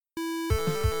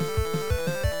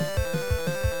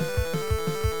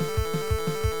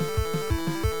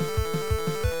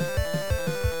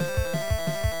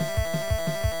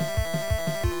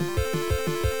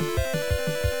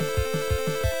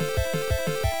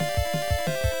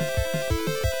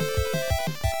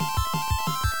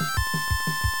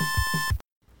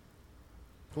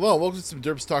Hello, welcome to some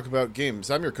Derps Talk About Games.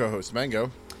 I'm your co-host,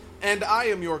 Mango. And I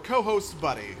am your co-host,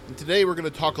 Buddy. And today we're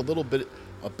going to talk a little bit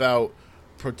about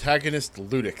protagonist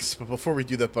ludics. But before we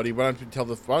do that, Buddy, why don't you tell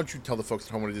the folks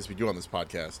at home what it is we do on this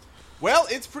podcast? Well,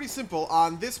 it's pretty simple.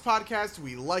 On this podcast,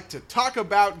 we like to talk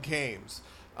about games.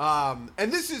 And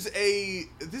this is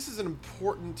an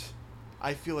important,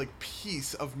 I feel like,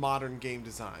 piece of modern game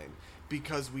design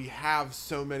because we have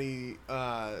so many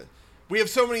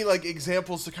like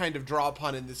examples to kind of draw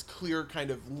upon in this clear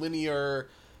kind of linear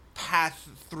path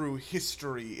through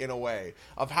history in a way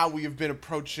of how we have been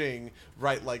approaching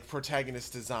like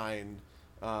protagonist design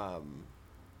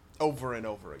over and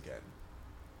over again.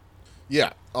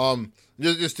 Yeah.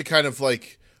 Just to kind of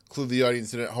like clue the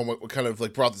audience in at home, what kind of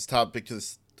like brought this topic to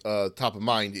this top of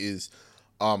mind is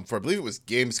for I believe it was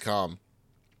Gamescom,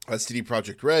 CD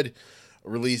Projekt Red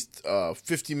released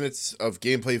 50 minutes of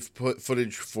gameplay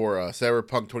footage for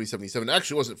Cyberpunk 2077.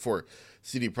 Actually, it wasn't for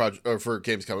CD Projekt or for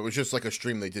Gamescom. It was just like a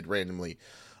stream they did randomly.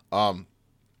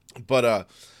 But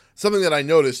something that I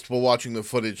noticed while watching the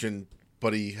footage, and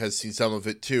Buddy has seen some of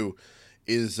it too,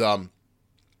 is the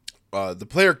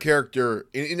player character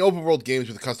in open world games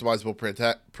with customizable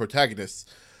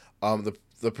protagonists.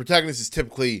 The protagonist is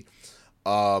typically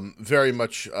very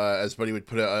much, as Buddy would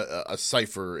put it, a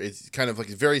cipher. It's kind of like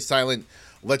very silent,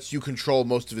 lets you control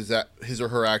most of his or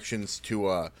her actions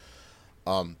to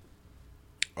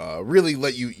really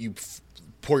let you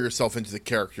pour yourself into the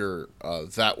character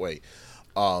that way.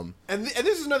 And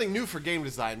this is nothing new for game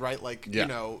design, right? Like, yeah. You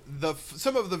know,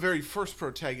 some of the very first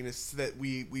protagonists that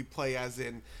we play as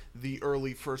in the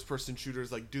early first-person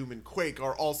shooters like Doom and Quake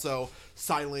are also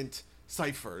silent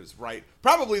ciphers, right?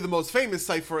 Probably the most famous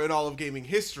cipher in all of gaming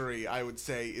history, I would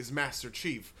say, is Master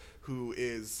Chief, who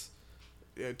is,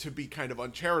 to be kind of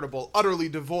uncharitable, utterly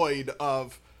devoid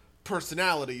of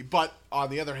personality, but on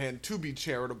the other hand, to be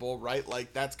charitable, right?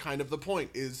 Like, that's kind of the point,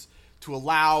 is to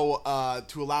allow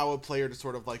a player to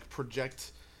sort of like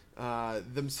project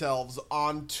themselves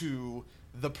onto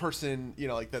the person, you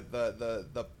know, like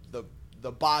the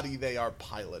body they are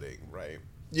piloting, right?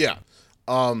 Yeah.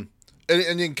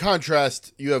 And in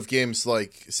contrast, you have games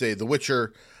like, say, The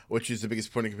Witcher, which is the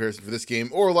biggest point of comparison for this game,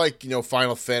 or like, you know,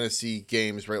 Final Fantasy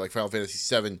games, right, like Final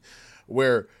Fantasy VII,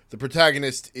 where the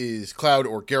protagonist is Cloud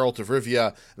or Geralt of Rivia,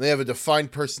 and they have a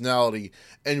defined personality,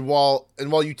 and while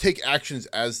you take actions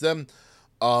as them,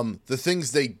 the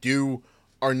things they do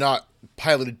are not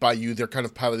piloted by you, they're kind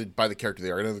of piloted by the character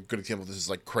they are. Another good example of this is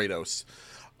like Kratos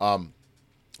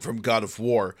from God of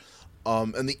War.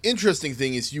 And the interesting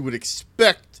thing is you would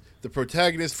expect the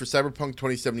protagonist for Cyberpunk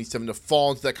 2077 to fall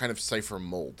into that kind of cipher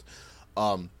mold.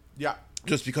 Yeah.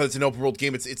 Just because it's an open world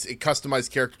game, it's a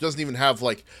customized character. It doesn't even have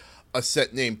like a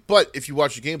set name. But if you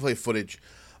watch the gameplay footage,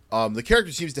 the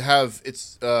character seems to have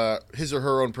his or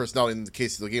her own personality. In the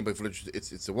case of the gameplay footage,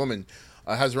 it's a woman,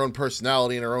 has her own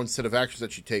personality and her own set of actions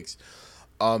that she takes.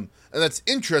 And that's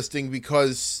interesting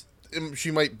because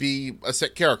she might be a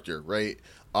set character, right?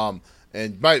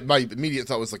 And my immediate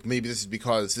thought was like, maybe this is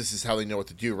because this is how they know what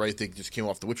to do, right? They just came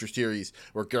off the Witcher series,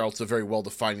 where Geralt's a very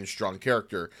well-defined and strong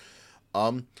character.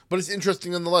 But it's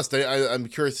interesting nonetheless. I'm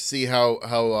curious to see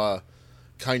how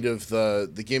kind of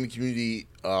the gaming community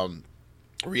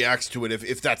reacts to it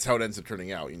if that's how it ends up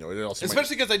turning out. You know, it also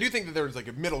especially because I do think that there's like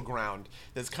a middle ground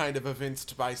that's kind of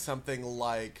evinced by something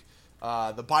like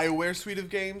the BioWare suite of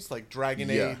games, like Dragon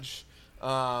Age.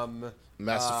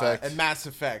 Mass Effect. And Mass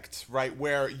Effect, right,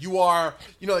 where you are,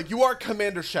 you know, like you are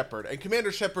Commander Shepard, and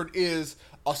Commander Shepard is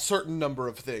a certain number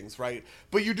of things, right?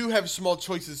 But you do have small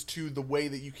choices to the way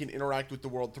that you can interact with the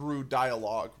world through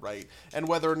dialogue, right? And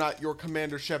whether or not your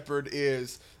Commander Shepard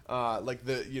is like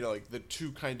the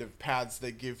two kind of paths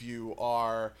they give you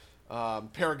are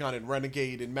Paragon and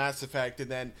Renegade in Mass Effect, and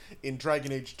then in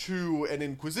Dragon Age 2 and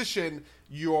Inquisition,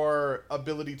 your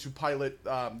ability to pilot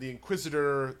the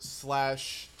Inquisitor /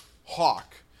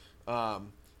 Hawk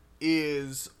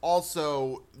is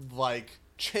also like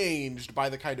changed by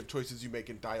the kind of choices you make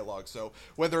in dialogue. So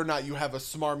whether or not you have a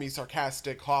smarmy,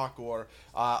 sarcastic Hawk, or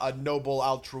a noble,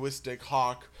 altruistic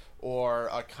Hawk, or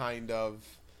a kind of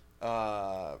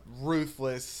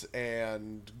ruthless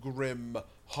and grim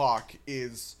Hawk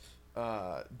is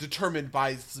determined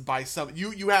by some.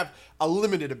 You have a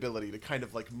limited ability to kind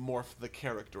of like morph the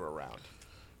character around.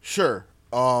 Sure.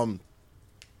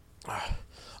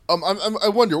 I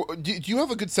wonder, do you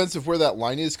have a good sense of where that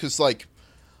line is? Because like,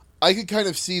 I could kind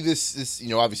of see this. You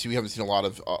know, obviously we haven't seen a lot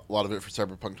of it for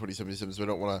Cyberpunk 2077, so I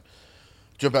don't want to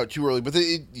jump out too early. But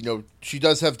you know, she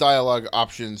does have dialogue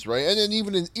options, right? And then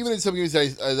even in some games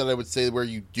that I would say where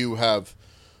you do have,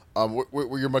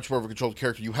 where you're much more of a controlled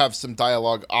character, you have some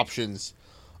dialogue options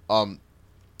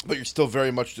but you're still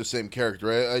very much the same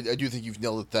character. I do think you've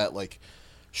nailed it that, like,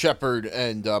 Shepard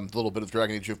and the little bit of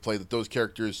Dragon Age you've played, that those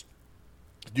characters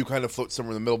do kind of float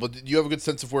somewhere in the middle. But do you have a good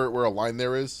sense of where a line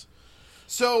there is?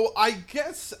 So I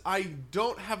guess I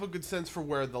don't have a good sense for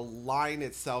where the line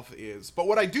itself is, but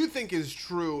what I do think is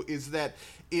true is that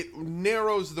it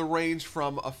narrows the range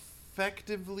from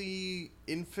effectively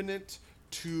infinite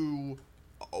to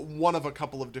one of a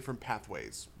couple of different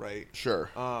pathways, right? Sure.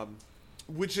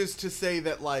 Which is to say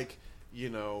that, like,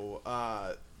 when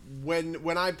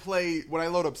I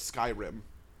load up Skyrim,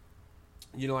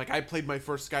 like, I played my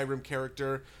first Skyrim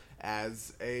character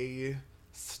as a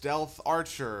stealth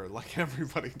archer, like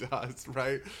everybody does,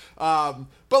 right? But,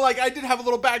 like, I did have a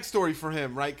little backstory for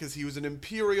him, right? Because he was an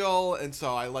Imperial, and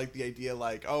so I like the idea,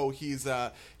 like, oh, he's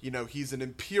an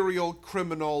Imperial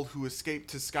criminal who escaped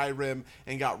to Skyrim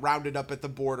and got rounded up at the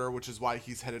border, which is why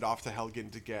he's headed off to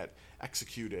Helgen to get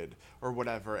executed or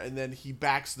whatever. And then he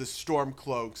backs the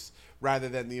Stormcloaks rather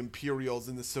than the Imperials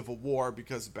in the Civil War,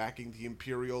 because backing the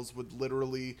Imperials would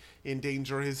literally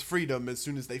endanger his freedom as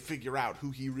soon as they figure out who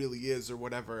he really is or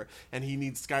whatever. And he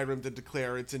needs Skyrim to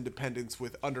declare its independence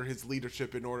under his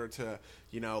leadership in order to,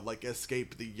 like,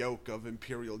 escape the yoke of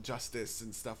Imperial justice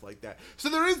and stuff like that. So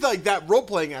there is, like, that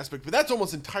role-playing aspect, but that's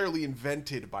almost entirely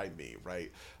invented by me,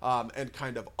 right? And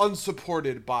kind of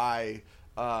unsupported by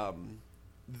the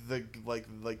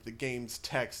game's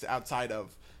text, outside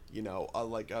of a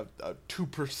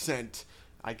 2%,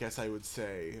 I guess I would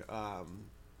say,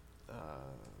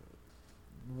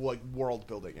 like, world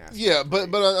building aspect. Yeah,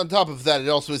 but on top of that, it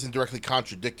also isn't directly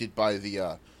contradicted by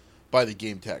the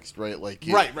game text, right? Like,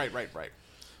 right.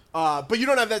 But you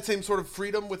don't have that same sort of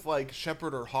freedom with, like,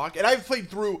 Shepard or Hawke. And I've played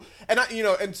through, and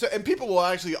and people will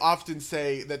actually often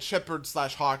say that Shepard /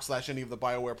 Hawke / any of the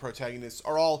BioWare protagonists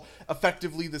are all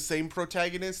effectively the same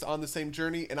protagonist on the same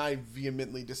journey, and I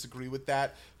vehemently disagree with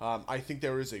that. I think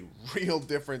there is a real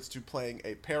difference to playing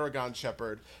a Paragon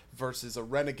Shepard versus a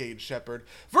Renegade Shepard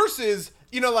versus,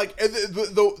 like,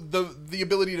 the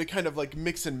ability to kind of, like,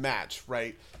 mix and match,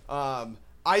 right?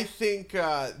 I think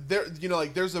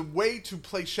there's a way to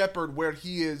play Shepard where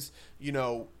he is,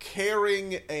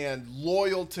 caring and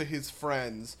loyal to his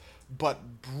friends,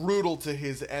 but brutal to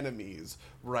his enemies,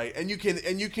 right? And you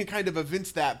can kind of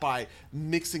evince that by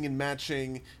mixing and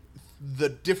matching the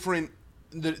different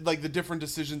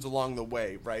decisions along the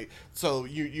way, right? So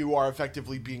you are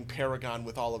effectively being Paragon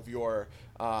with all of your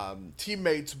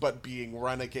teammates, but being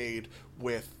Renegade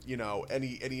with,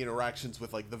 any interactions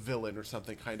with, like, the villain or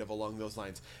something kind of along those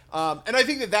lines. And I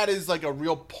think that is, like, a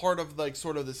real part of, like,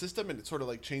 sort of the system, and it sort of,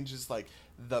 like, changes, like,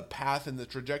 the path and the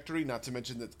trajectory, not to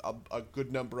mention that a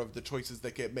good number of the choices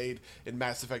that get made in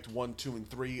Mass Effect 1, 2, and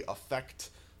 3 affect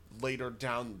later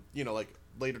down,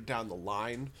 later down the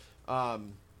line.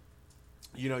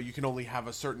 You can only have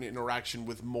a certain interaction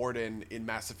with Mordin in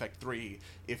Mass Effect 3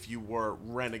 if you were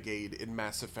Renegade in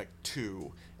Mass Effect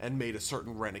 2 and made a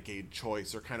certain Renegade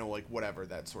choice, or kind of, like, whatever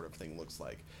that sort of thing looks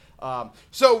like.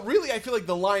 So really, I feel like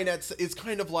the line is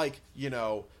kind of like,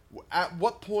 at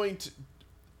what point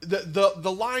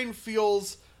the line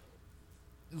feels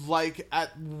like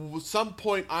at some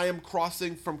point I am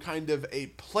crossing from kind of a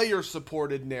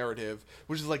player-supported narrative,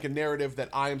 which is like a narrative that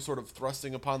I am sort of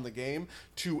thrusting upon the game,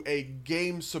 to a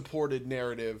game-supported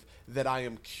narrative that I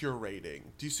am curating.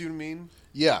 Do you see what I mean?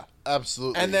 Yeah,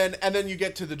 absolutely. And then you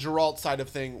get to the Geralt side of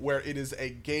thing, where it is a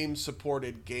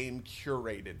game-supported,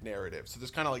 game-curated narrative. So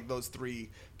there's kind of like those three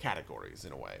categories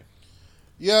in a way.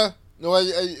 Yeah, no,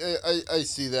 I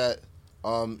see that.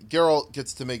 Geralt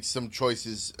gets to make some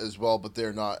choices as well, but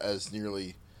they're not as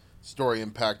nearly story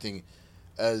impacting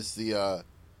as the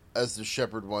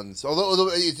Shepard ones. Although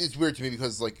it's weird to me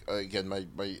because, like, again, my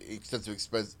extensive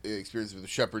experience with the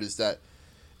Shepard is that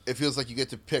it feels like you get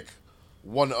to pick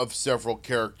one of several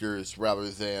characters rather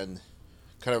than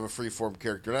kind of a free-form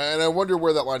character. And I wonder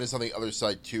where that line is on the other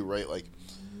side too, right? Like,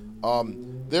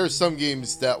 there are some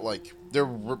games that, like, they're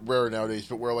rare nowadays,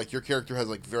 but where, like, your character has,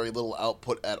 like, very little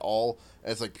output at all,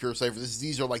 and it's like pure cipher.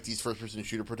 These are like these first-person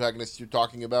shooter protagonists you're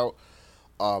talking about.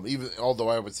 Even although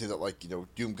I would say that, like,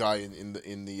 Doom Guy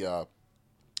in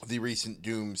the recent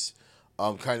Dooms,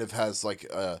 kind of has, like,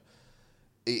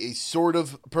 a sort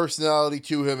of personality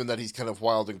to him, and that he's kind of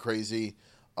wild and crazy,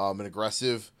 and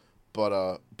aggressive.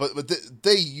 But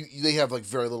they have, like,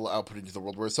 very little output into the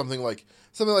world. Whereas something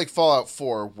like Fallout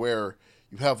 4, where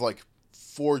you have, like,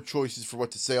 4 choices for what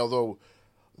to say, although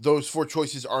those 4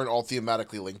 choices aren't all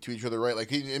thematically linked to each other, right? Like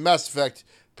in Mass Effect,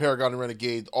 Paragon, and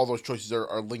Renegade, all those choices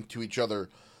are linked to each other,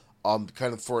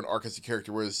 kind of for an arc as a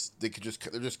character, whereas they're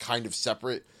just kind of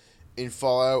separate in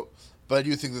Fallout. But I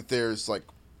do think that there's, like,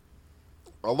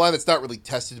 a line that's not really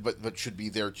tested, but should be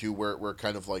there too, where it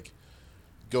kind of like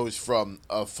goes from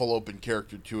a full open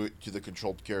character to the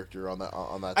controlled character on that.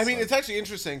 I mean, side. it's actually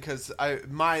interesting because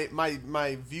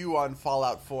my view on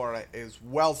Fallout 4 is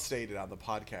well stated on the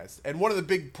podcast, and one of the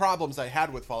big problems I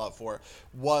had with Fallout 4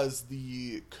 was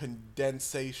the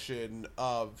condensation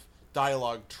of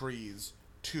dialogue trees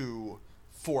to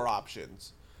 4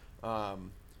 options.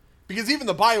 Because even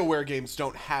the BioWare games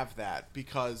don't have that,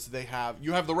 because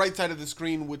you have the right side of the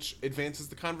screen which advances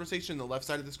the conversation, the left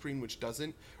side of the screen which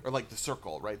doesn't, or like the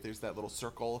circle, right? There's that little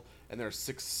circle, and there are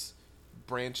 6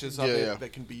 branches of it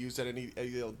that can be used at any,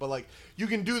 but like you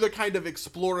can do the kind of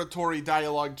exploratory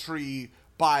dialogue tree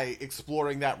by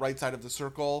exploring that right side of the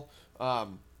circle,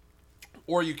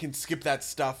 or you can skip that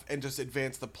stuff and just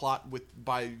advance the plot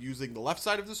by using the left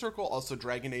side of the circle. Also,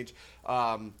 Dragon Age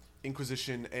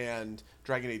Inquisition and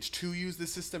Dragon Age 2 use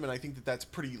this system, and I think that that's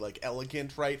pretty like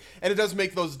elegant, right? And it does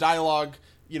make those dialogue,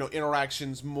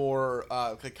 interactions more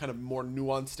kind of more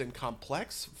nuanced and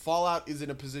complex. Fallout is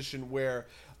in a position where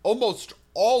almost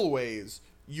always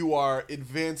you are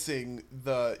advancing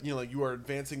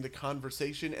the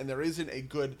conversation, and there isn't a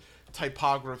good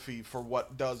typography for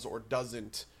what does or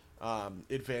doesn't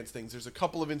advance things. There's a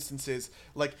couple of instances,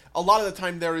 like a lot of the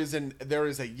time there is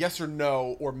a yes or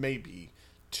no or maybe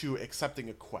to accepting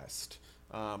a quest,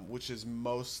 which is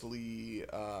mostly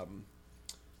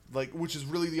which is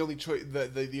really the only choice,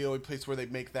 the only place where they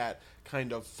make that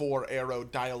kind of 4-arrow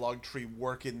dialogue tree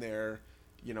work in their,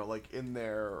 in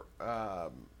their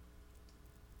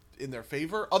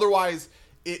favor. Otherwise,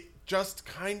 it just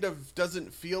kind of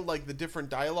doesn't feel like the different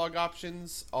dialogue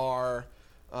options are,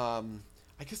 I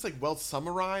guess, like well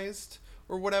summarized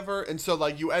or whatever. And so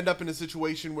like you end up in a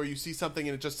situation where you see something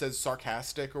and it just says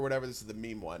sarcastic or whatever. This is the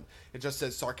meme one. It just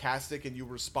says sarcastic, and you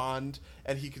respond,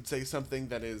 and he could say something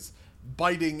that is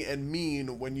biting and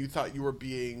mean when you thought you were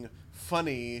being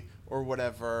funny or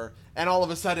whatever. And all of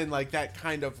a sudden, like that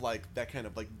kind of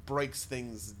breaks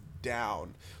things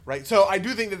down, right? So I do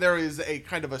think that there is a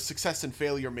kind of a success and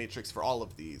failure matrix for all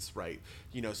of these, right?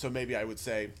 So maybe I would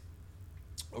say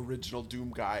original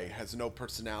Doom guy has no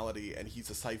personality and he's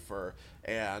a cipher,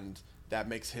 and that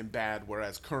makes him bad,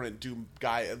 whereas current Doom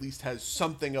guy at least has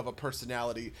something of a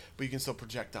personality, but you can still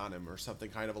project on him or something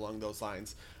kind of along those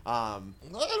lines. I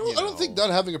don't think not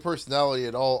having a personality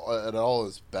at all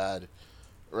is bad,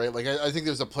 right? Like I think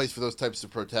there's a place for those types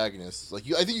of protagonists. Like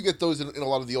I think you get those in a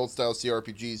lot of the old style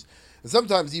CRPGs, and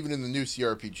sometimes even in the new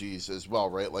CRPGs as well,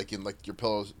 right? Like in like your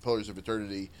Pillars of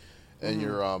Eternity, and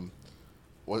your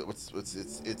it's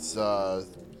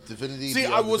Divinity. See,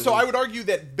 I would argue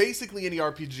that basically any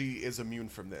RPG is immune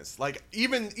from this. Like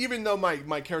even though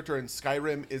my character in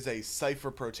Skyrim is a cipher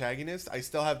protagonist, I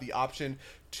still have the option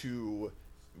to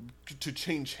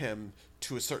change him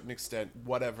to a certain extent,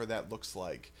 whatever that looks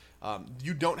like.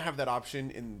 You don't have that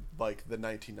option in like the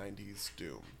 1990s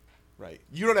Doom, right?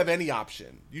 You don't have any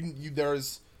option.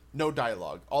 There's no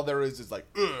dialogue. All there is like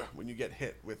ugh, when you get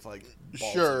hit with like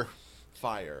balls of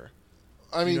fire.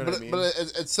 I mean, but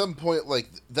at some point, like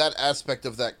that aspect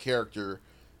of that character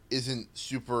isn't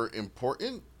super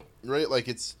important, right? Like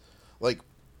it's like,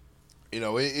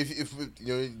 if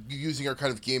using our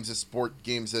kind of games as sport,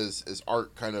 games as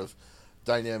art kind of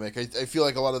dynamic. I feel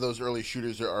like a lot of those early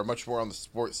shooters are much more on the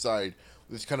sports side.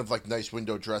 It's kind of like nice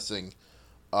window dressing.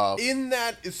 In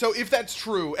that, so if that's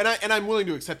true, and I'm willing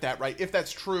to accept that, right? If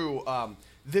that's true,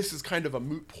 this is kind of a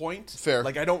moot point. Fair.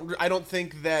 Like I don't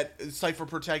think that cipher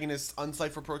protagonists,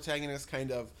 uncipher protagonists,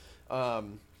 kind of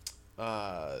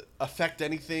affect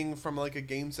anything from like a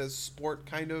games as sport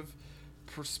kind of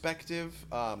perspective.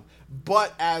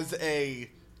 But as a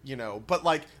but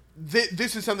like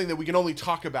this is something that we can only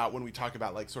talk about when we talk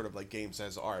about like sort of like games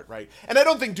as art, right? And I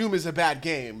don't think Doom is a bad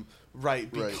game, right?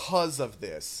 Because of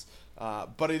this,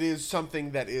 but it is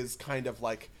something that is kind of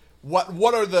like.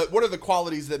 What are the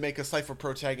qualities that make a cipher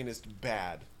protagonist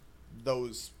bad?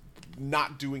 Those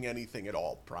not doing anything at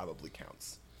all probably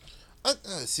counts.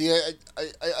 See,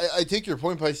 I take your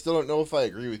point, but I still don't know if I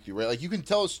agree with you. Right, like you can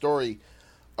tell a story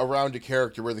around a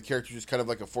character where the character is just kind of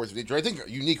like a force of nature. I think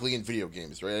uniquely in video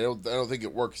games, right? I don't think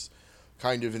it works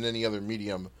kind of in any other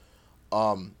medium.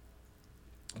 But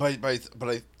I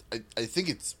think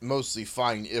it's mostly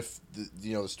fine if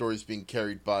the story is being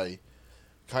carried by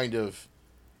kind of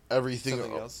everything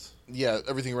else. Yeah,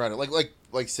 everything around it.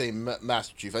 Like say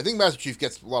Master Chief. I think Master Chief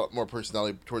gets a lot more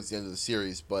personality towards the end of the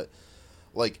series, but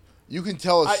like you can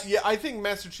tell us. I think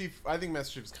Master Chief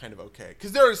is kind of okay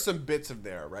because there are some bits of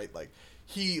there, right? Like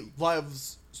he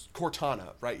loves Cortana,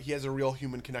 right? He has a real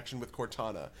human connection with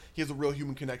Cortana. He has a real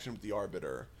human connection with the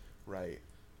Arbiter, right?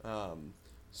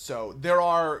 So there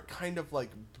are kind of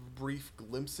like brief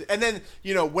glimpses, and then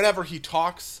whenever he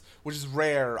talks, which is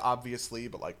rare, obviously,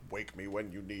 but like "wake me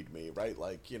when you need me," right?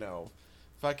 Like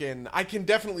fucking, I can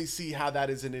definitely see how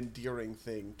that is an endearing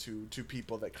thing to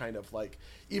people that kind of like,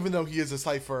 even though he is a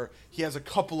cipher, he has a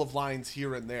couple of lines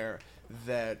here and there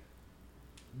that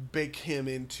bake him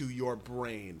into your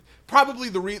brain. Probably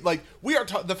the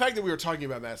fact that we are talking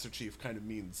about Master Chief kind of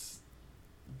means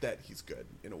that he's good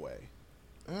in a way.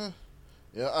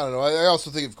 Yeah, I don't know. I also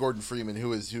think of Gordon Freeman,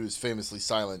 who is famously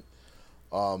silent,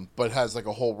 but has like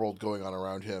a whole world going on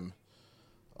around him.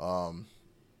 And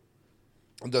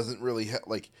doesn't really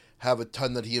have a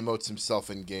ton that he emotes himself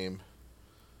in game.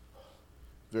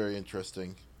 Very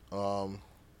interesting.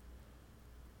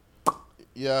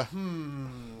 Yeah.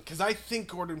 Because I think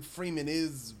Gordon Freeman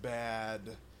is bad.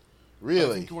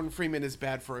 Really? I think Gordon Freeman is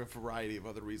bad for a variety of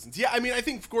other reasons. Yeah, I mean, I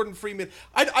think Gordon Freeman.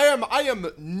 I am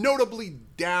notably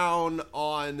down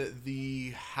on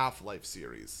the Half-Life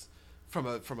series from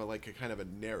a kind of a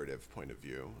narrative point of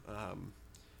view.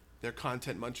 They're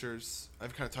content munchers.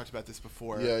 I've kind of talked about this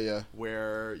before. Yeah.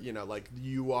 Where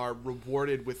you are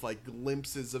rewarded with like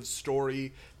glimpses of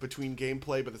story between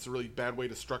gameplay, but that's a really bad way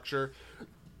to structure.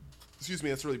 Excuse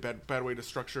me, that's a really bad way to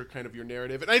structure kind of your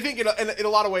narrative. And I think in a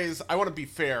lot of ways, I want to be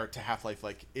fair to Half-Life.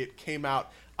 Like, it came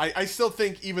out, I still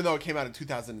think, even though it came out in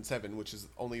 2007, which is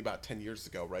only about 10 years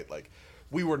ago, right? Like,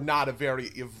 we were not a very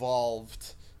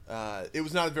evolved, it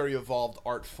was not a very evolved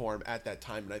art form at that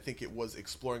time. And I think it was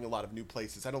exploring a lot of new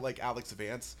places. I don't like Alex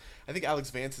Vance. I think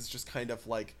Alex Vance is just kind of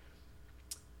like,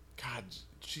 God,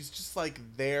 she's just like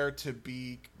there to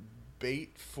be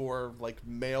bait for like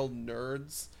male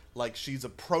nerds. Like, she's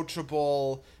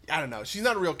approachable. I don't know. She's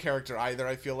not a real character either,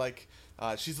 I feel like.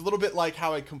 She's a little bit like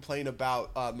how I complain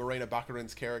about Morena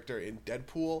Baccarin's character in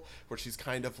Deadpool, where she's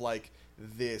kind of like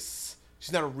this.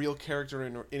 She's not a real character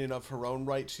in and of her own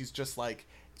right. She's just like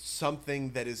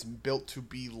something that is built to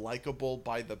be likable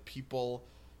by the people,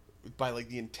 by like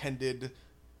the intended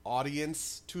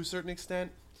audience to a certain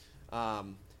extent.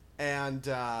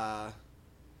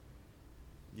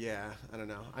 Yeah, I don't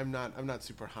know. I'm not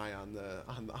super high on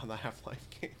the Half-Life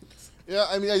games. Yeah,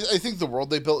 I mean, I think the world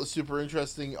they built is super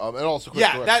interesting, and also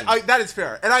that is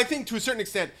fair. And I think to a certain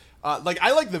extent, like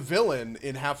I like the villain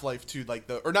in Half-Life 2, like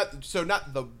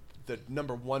not the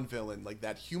number one villain, like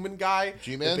that human guy.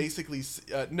 G-Man? Basically,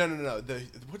 no.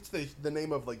 What's the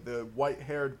name of like the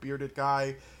white-haired bearded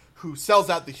guy who sells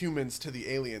out the humans to the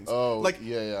aliens? Oh, like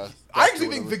yeah. I actually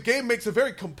think the game makes a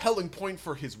very compelling point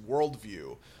for his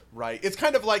worldview. Right, it's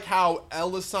kind of like how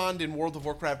Elisande in World of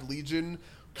Warcraft Legion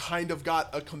kind of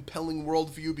got a compelling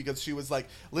worldview because she was like,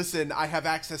 listen, I have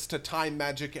access to time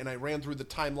magic and I ran through the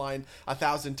timeline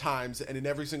 1,000 times, and in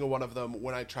every single one of them,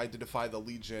 when I tried to defy the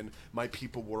Legion, my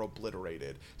people were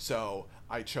obliterated. So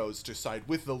I chose to side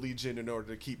with the Legion in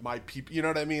order to keep my people, you know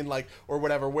what I mean? Like, or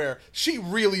whatever, where she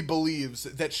really believes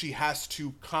that she has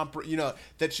to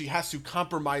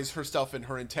compromise herself and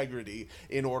her integrity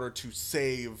in order to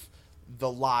save the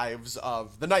lives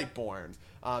of the Nightborn.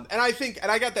 And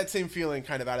I got that same feeling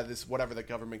kind of out of this, whatever the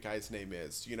government guy's name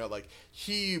is, like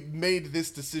he made this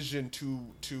decision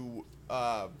to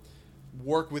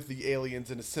work with the aliens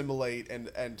and assimilate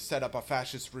and set up a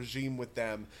fascist regime with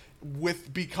them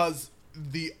because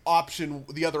the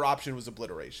other option was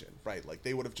obliteration, right? Like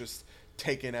they would have just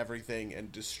taken everything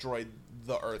and destroyed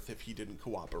the Earth if he didn't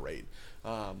cooperate.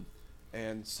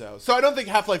 And so I don't think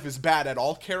Half-Life is bad at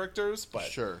all characters, but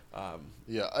sure.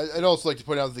 Yeah, I'd also like to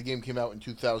point out that the game came out in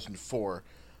 2004.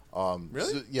 Really?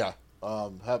 So, yeah.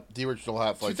 The original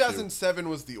Half-Life 2007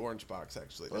 was the orange box,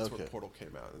 actually. That's okay. when Portal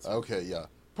came out. Okay, yeah.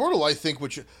 Portal, I think,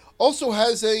 which also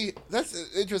has that's an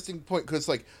interesting point, because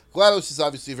like GLaDOS is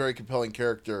obviously a very compelling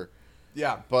character.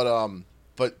 Yeah.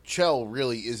 But Chell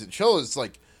really isn't. Chell is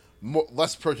like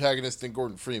less protagonist than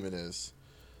Gordon Freeman is.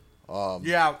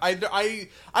 Yeah,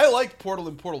 I liked Portal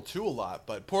and Portal 2 a lot,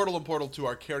 but Portal and Portal 2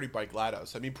 are carried by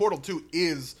GLaDOS. I mean, Portal 2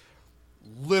 is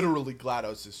literally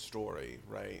GLaDOS' story,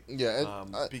 right? Yeah.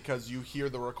 Because you hear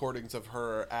the recordings of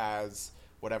her as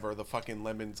whatever, the fucking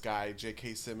Lemons guy,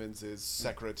 J.K. Simmons'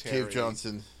 secretary. Cave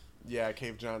Johnson. Yeah,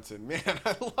 Cave Johnson. Man,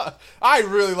 I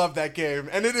really love that game.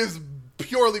 And it is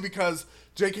purely because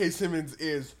J.K. Simmons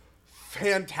is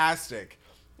fantastic.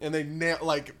 And they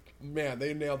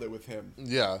they nailed it with him.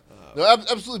 Yeah, no,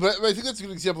 absolutely. But I think that's a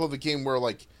good example of a game where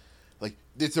like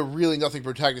it's a really nothing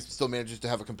protagonist, but still manages to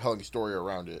have a compelling story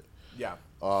around it. Yeah.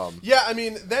 Yeah, I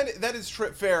mean that is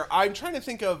fair. I'm trying to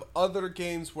think of other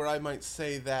games where I might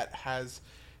say that has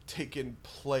taken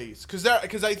place, because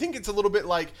I think it's a little bit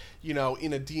like, you know,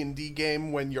 in a D&D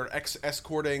game when you're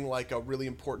escorting like a really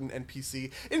important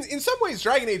NPC. In some ways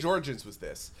Dragon Age Origins was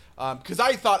this, because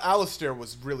I thought Alistair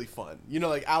was really fun. You know,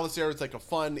 like Alistair is like a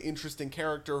fun, interesting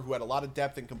character who had a lot of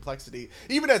depth and complexity.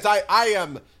 Even as I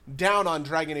am down on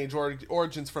Dragon Age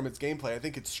Origins from its gameplay, I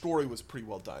think its story was pretty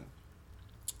well done.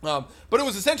 But it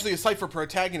was essentially a Cypher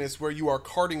protagonist where you are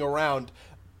carting around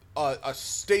a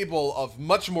stable of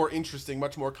much more interesting,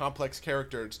 much more complex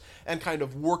characters and kind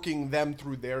of working them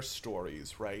through their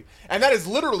stories, right? And that is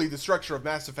literally the structure of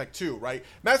Mass Effect 2, right?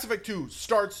 Mass Effect 2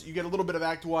 starts, you get a little bit of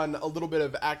Act 1, a little bit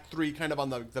of Act 3 kind of on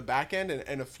the back end,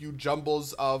 and a few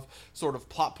jumbles of sort of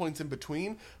plot points in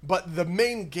between. But the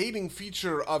main gating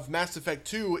feature of Mass Effect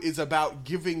 2 is about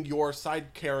giving your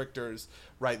side characters,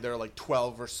 right, there are like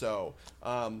 12 or so,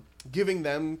 giving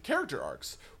them character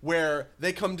arcs where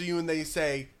they come to you and they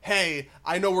say, hey,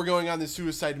 I know we're going on this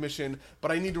suicide mission,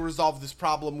 but I need to resolve this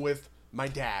problem with my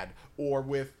dad or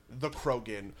with the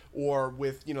Krogan or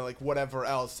with, you know, like whatever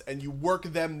else. And you work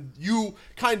them, you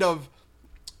kind of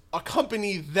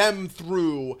accompany them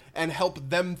through and help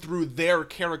them through their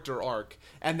character arc.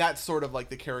 And that's sort of like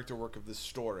the character work of this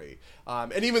story.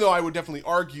 And even though I would definitely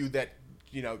argue that,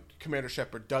 you know, Commander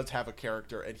Shepard does have a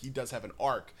character and he does have an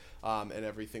arc, and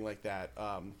everything like that.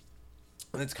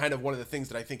 And it's kind of one of the things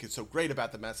that I think is so great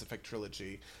about the Mass Effect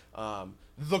trilogy.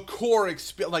 The core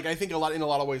like I think in a lot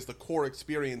of ways, the core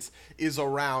experience is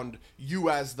around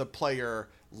you as the player,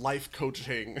 life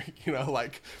coaching, you know,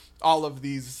 like all of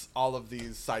these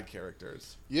side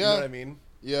characters. Yeah. You know what I mean?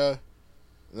 Yeah.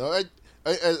 No, I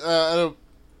don't,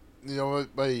 you know,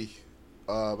 my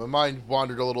mind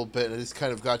wandered a little bit, and I just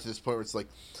kind of got to this point where it's like,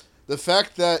 the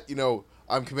fact that, you know,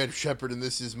 I'm Commander Shepard and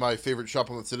this is my favorite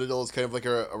shop on the Citadel is kind of like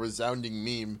a resounding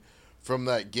meme from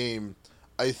that game.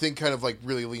 I think kind of like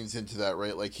really leans into that,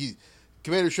 right? Like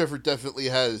Commander Shepard definitely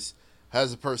has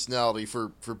a personality for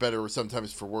better or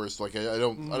sometimes for worse. Like I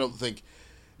don't think,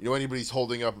 you know, anybody's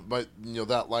holding up, but you know,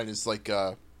 that line is like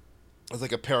a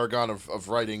paragon of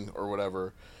writing or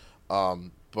whatever.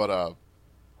 But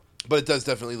it does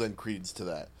definitely lend credence to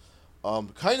that.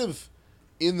 Kind of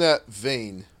in that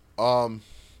vein,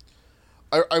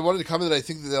 I wanted to comment that I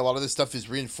think that a lot of this stuff is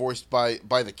reinforced by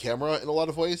the camera in a lot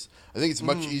of ways. I think it's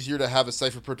much easier to have a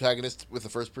Cypher protagonist with a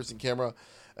first-person camera,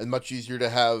 and much easier to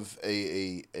have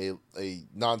a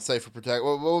non-Cypher protagonist.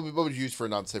 What would you use for a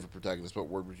non-Cypher protagonist? What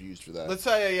word would you use for that? Let's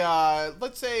say a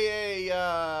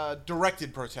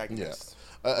directed protagonist.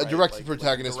 Yeah, a directed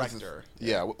protagonist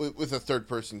with a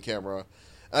third-person camera.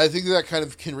 And I think that kind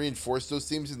of can reinforce those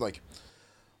themes in like.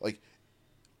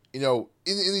 You know,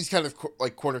 in these kind of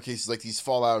like corner cases, like these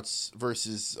Fallouts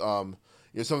versus, you know,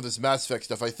 some of this Mass Effect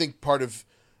stuff, I think part of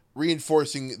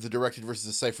reinforcing the directed versus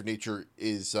the Cypher nature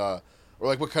is, or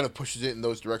like what kind of pushes it in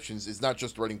those directions is not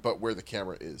just writing, but where the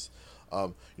camera is. You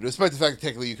know, despite the fact that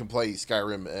technically you can play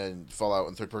Skyrim and Fallout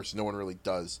in third person, no one really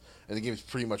does, and the game is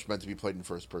pretty much meant to be played in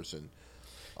first person.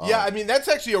 Yeah, I mean, that's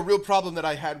actually a real problem that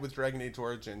I had with Dragon Age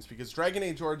Origins, because Dragon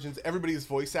Age Origins, everybody is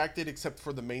voice acted except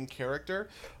for the main character,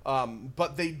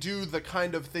 but they do the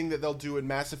kind of thing that they'll do in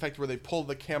Mass Effect where they pull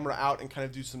the camera out and kind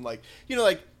of do some, like, you know,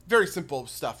 like, very simple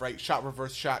stuff, right? Shot,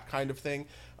 reverse shot kind of thing.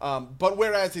 But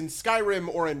whereas in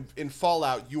Skyrim or in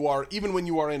Fallout, you are, even when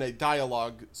you are in a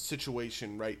dialogue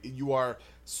situation, right, you are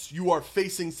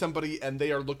facing somebody and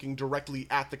they are looking directly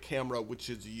at the camera, which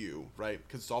is you, right?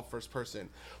 Because it's all first person.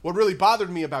 What really bothered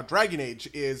me about Dragon Age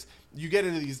is you get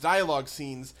into these dialogue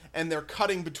scenes and they're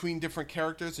cutting between different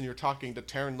characters, and you're talking to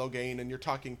Terran Logain and you're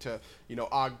talking to, you know,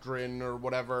 Ogdrin or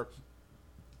whatever,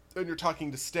 and you're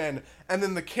talking to Sten, and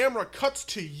then the camera cuts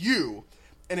to you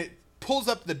and it pulls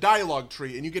up the dialogue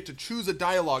tree, and you get to choose a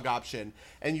dialogue option,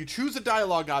 and you choose a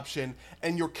dialogue option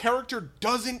and your character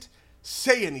doesn't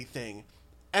say anything,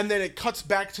 and then it cuts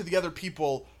back to the other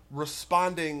people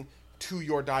responding to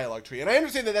your dialogue tree. And I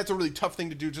understand that that's a really tough thing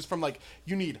to do, just from, like,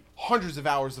 you need hundreds of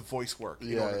hours of voice work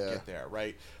in order to get there,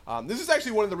 right? This is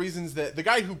actually one of the reasons that the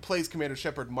guy who plays Commander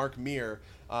Shepard, Mark Meer,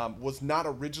 was not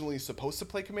originally supposed to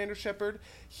play Commander Shepard.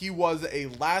 He was a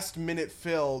last-minute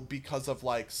fill because of,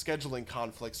 like, scheduling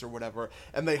conflicts or whatever,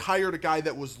 and they hired a guy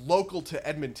that was local to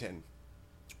Edmonton,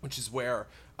 which is where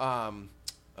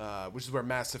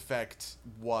Mass Effect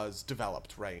was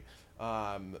developed, right,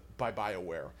 by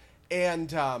BioWare.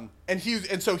 And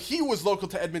so he was local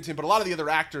to Edmonton, but a lot of the other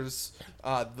actors,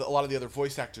 a lot of the other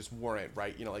voice actors weren't,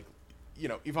 right? You know, like, you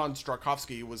know, Ivan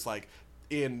Strakovsky was, like,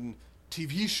 in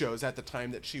TV shows at the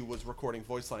time that she was recording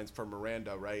voice lines for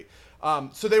Miranda, right?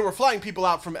 So they were flying people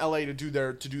out from LA to do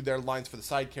their lines for the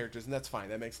side characters, and that's fine.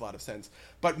 That makes a lot of sense.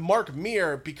 But Mark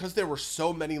Meer, because there were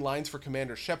so many lines for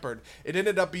Commander Shepard, it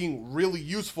ended up being really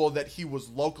useful that he was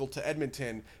local to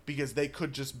Edmonton, because they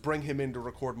could just bring him in to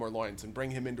record more lines and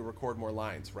bring him in to record more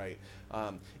lines, right?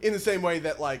 In the same way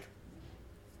that like,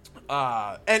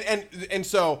 and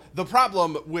so the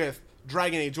problem with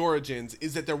Dragon Age Origins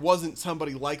is that there wasn't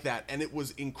somebody like that, and it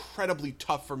was incredibly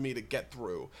tough for me to get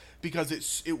through, because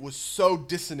it was so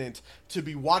dissonant to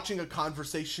be watching a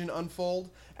conversation unfold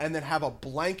and then have a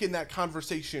blank in that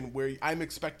conversation where I'm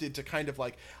expected to kind of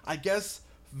like, I guess,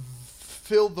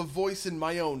 fill the voice in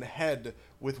my own head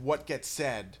with what gets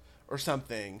said or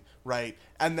something, right?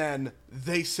 And then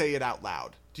they say it out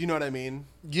loud. Do you know what I mean?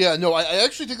 Yeah, no, I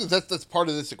actually think that's part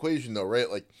of this equation, though, right?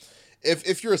 Like,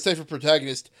 if you're a Cypher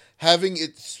protagonist, having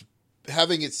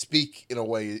it speak in a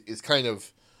way is kind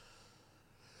of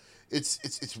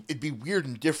it'd be weird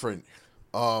and different,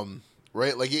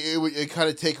 right? Like it would kind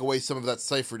of take away some of that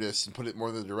Cypherness and put it more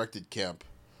in the directed camp.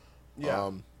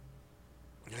 Yeah.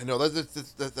 I know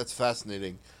that's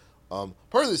fascinating.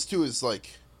 Part of this too is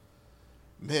like,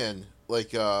 man,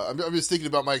 like I'm just thinking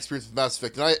about my experience with Mass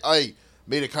Effect, and I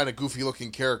made a kind of goofy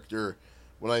looking character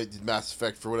when I did Mass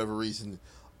Effect for whatever reason.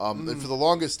 And for the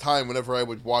longest time, whenever I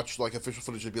would watch like official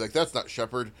footage, I'd be like, "That's not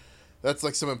Shepard. That's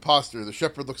like some imposter. The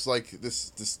Shepard looks like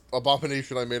this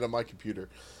abomination I made on my computer."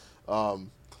 I don't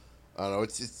know.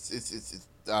 It's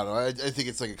I don't know. I think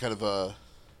it's like a kind of a.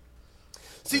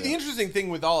 See, the interesting thing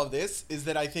with all of this is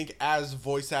that I think as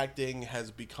voice acting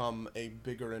has become a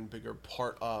bigger and bigger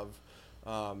part of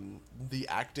the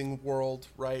acting world,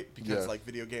 right? Because like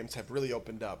video games have really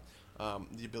opened up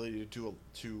the ability to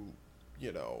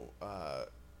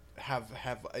have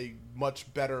a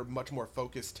much better, much more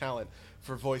focused talent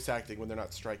for voice acting when they're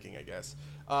not striking, I guess.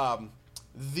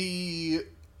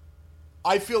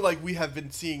 I feel like we have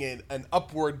been seeing an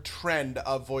upward trend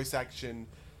of voice acting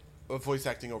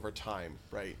over time,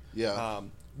 right? Yeah.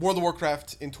 World of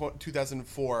Warcraft in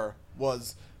 2004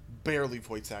 was barely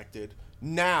voice acted.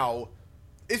 Now,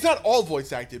 it's not all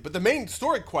voice acted, but the main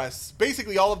story quests,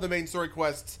 basically all of the main story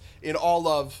quests in all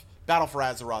of Battle for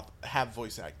Azeroth have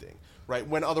voice acting, right?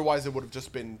 When otherwise it would have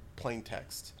just been plain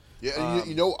text. Yeah,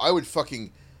 you know, I would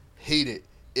fucking hate it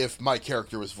if my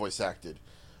character was voice acted.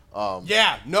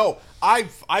 Yeah, no, I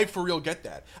for real get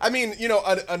that. I mean, you know,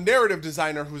 a narrative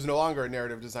designer who's no longer a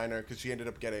narrative designer because she ended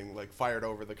up getting like fired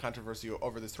over the controversy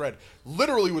over this thread,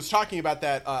 literally was talking about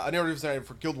that. A narrative designer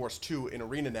for Guild Wars 2 in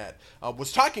ArenaNet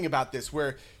was talking about this,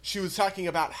 where she was talking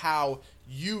about how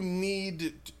you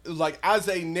need, like, as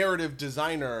a narrative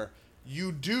designer,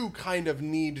 you do kind of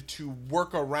need to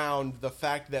work around the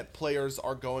fact that players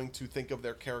are going to think of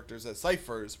their characters as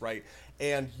ciphers, right?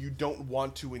 And you don't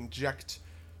want to inject.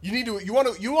 You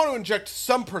want to inject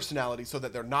some personality so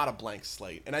that they're not a blank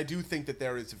slate, and I do think that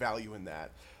there is value in that,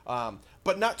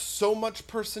 but not so much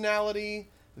personality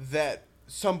that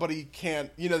somebody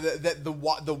can't, you know, that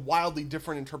the wildly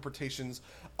different interpretations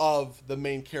of the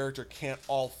main character can't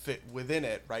all fit within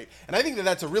it, right? And I think that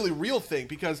that's a really real thing,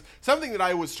 because something that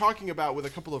I was talking about with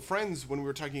a couple of friends when we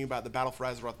were talking about the Battle for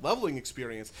Azeroth leveling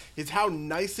experience is how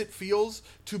nice it feels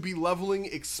to be leveling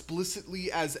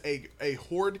explicitly as a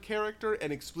Horde character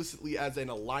and explicitly as an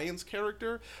Alliance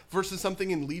character versus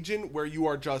something in Legion where you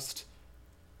are just,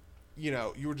 you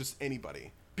know, you're just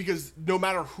anybody. Because no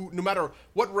matter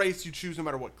what race you choose, no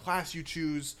matter what class you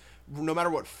choose, no matter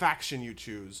what faction you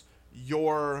choose,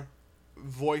 your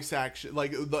voice action,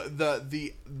 like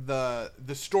the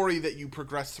story that you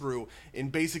progress through in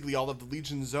basically all of the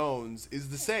Legion zones is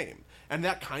the same, and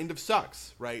that kind of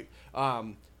sucks, right?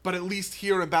 But at least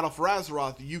here in Battle for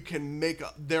Azeroth, you can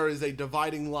there is a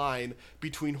dividing line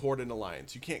between Horde and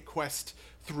Alliance. You can't quest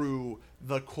through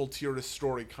the Kultiris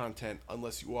story content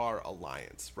unless you are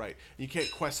Alliance, right? You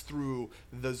can't quest through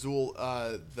the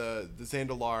the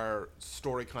Zandalar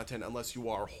story content unless you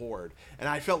are Horde. And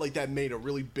I felt like that made a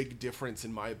really big difference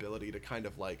in my ability to kind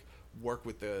of like work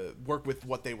with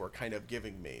what they were kind of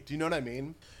giving me. Do you know what I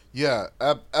mean? Yeah,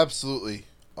 absolutely.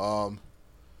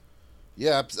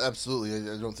 Yeah,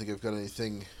 absolutely. I don't think I've got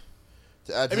anything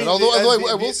to add to that. Although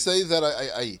I will say that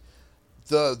I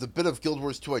the bit of Guild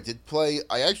Wars 2 I did play,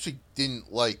 I actually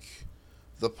didn't like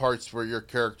the parts where your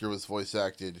character was voice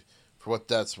acted, for what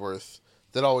that's worth.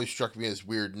 That always struck me as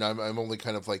weird, and I'm only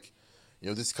kind of like, you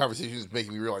know, this conversation is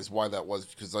making me realize why that was,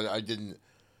 because I didn't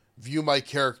view my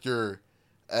character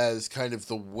as kind of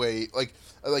the way, like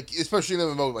especially in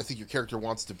MMO, I think your character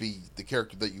wants to be the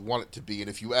character that you want it to be, and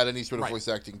if you add any sort of voice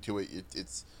acting to it,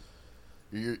 it's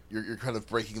you're kind of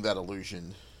breaking that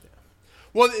illusion.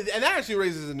 Well, and that actually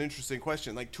raises an interesting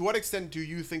question. Like, to what extent do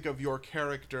you think of your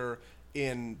character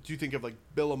do you think of, like,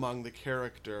 Billamong, the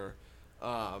character,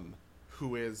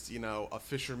 who is, a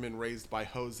fisherman raised by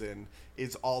Hosen,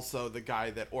 is also the guy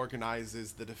that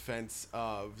organizes the defense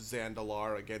of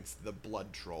Zandalar against the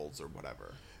blood trolls or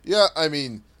whatever? Yeah, I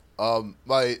mean,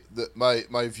 my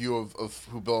view of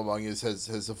who Billamong is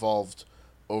has evolved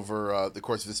over the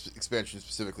course of this expansion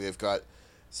specifically. I've got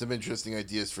some interesting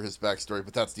ideas for his backstory,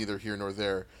 but that's neither here nor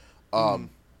there.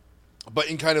 But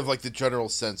in kind of like the general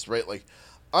sense, right? Like,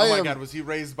 Oh my god, was he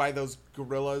raised by those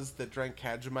gorillas that drank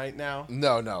Kajamite now?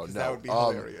 No. That would be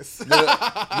hilarious.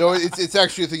 No, it's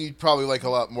actually a thing you'd probably like a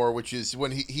lot more, which is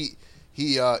when he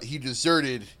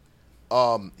deserted.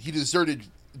 He deserted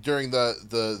during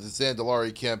the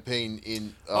Zandalari campaign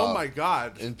in. Oh my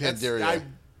god! In Pandaria.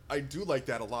 I do like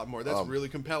that a lot more. That's really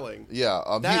compelling. Yeah.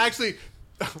 That actually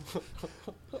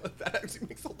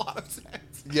makes a lot of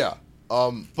sense. Yeah.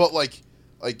 But like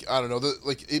I don't know,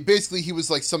 basically he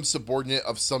was like some subordinate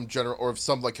of some general or of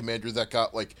some like commander that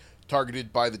got like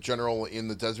targeted by the general in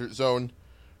the desert zone,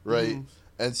 right? Mm-hmm.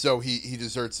 And so he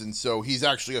deserts, and so he's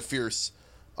actually a fierce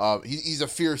he's a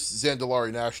fierce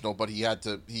Zandalari national, but he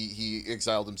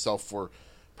exiled himself for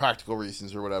practical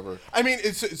reasons or whatever. I mean,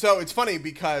 it's funny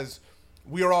because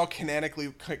we are all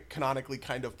canonically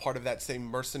kind of part of that same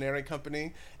mercenary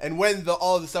company. And when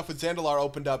all of the stuff with Zandalar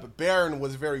opened up, Baron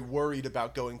was very worried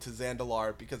about going to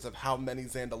Zandalar because of how many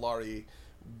Zandalari,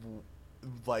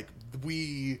 like,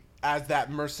 we, as that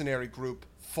mercenary group,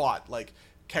 fought, like,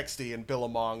 Kexti and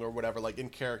Billamong or whatever, like, in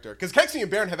character. Because Kexti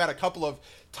and Baron have had a couple of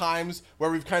times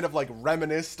where we've kind of, like,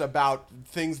 reminisced about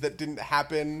things that didn't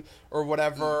happen or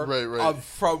whatever. Right.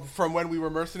 From when we were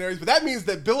mercenaries. But that means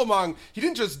that Billamong, he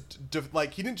didn't just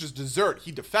desert,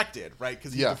 he defected, right?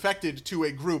 Because he defected to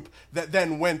a group that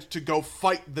then went to go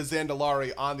fight the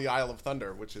Zandalari on the Isle of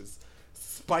Thunder, which is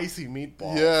spicy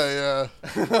meatballs. Yeah.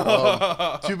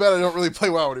 Too bad I don't really play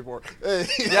WoW anymore.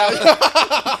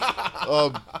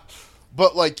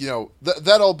 But, like,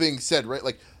 that all being said, right,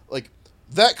 like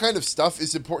that kind of stuff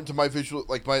is important to my visual,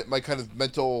 like, my kind of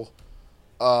mental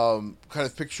kind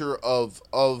of picture of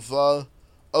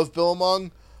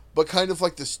Billamong, but kind of,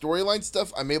 like, the storyline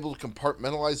stuff, I'm able to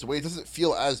compartmentalize away. It doesn't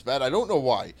feel as bad. I don't know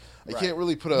why. I can't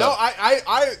really put a... No,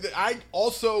 I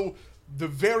also...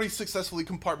 very successfully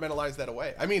compartmentalize that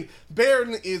away. I mean,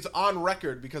 Baron is on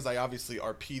record because I obviously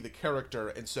RP the character,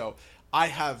 and so I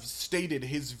have stated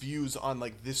his views on,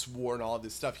 like, this war and all of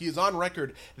this stuff. He is on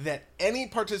record that any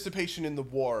participation in the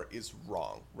war is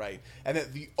wrong, right? And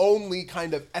that the only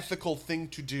kind of ethical thing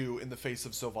to do in the face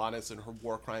of Sylvanas and her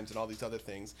war crimes and all these other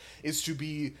things is to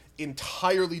be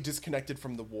entirely disconnected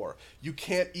from the war. You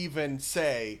can't even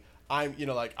say, I'm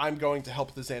going to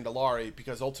help the Zandalari,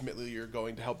 because ultimately you're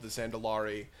going to help the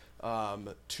Zandalari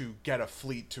to get a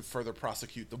fleet to further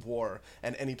prosecute the war,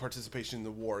 and any participation in the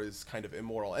war is kind of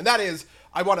immoral. And that is,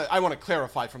 I want to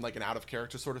clarify from, like, an out of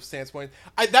character sort of standpoint.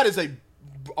 That is a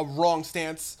wrong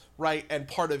stance, right? And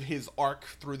part of his arc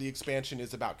through the expansion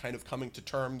is about kind of coming to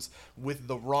terms with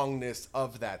the wrongness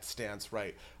of that stance,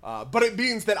 right? But it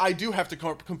means that I do have to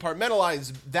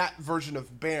compartmentalize that version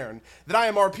of Baron that I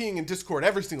am RPing in Discord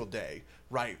every single day,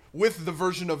 right, with the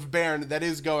version of Baron that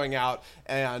is going out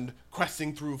and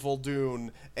questing through Vol'dun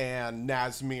and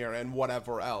Nazmir and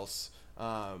whatever else.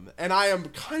 And I am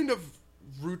kind of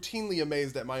routinely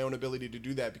amazed at my own ability to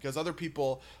do that, because other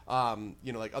people,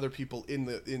 like other people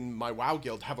in my WoW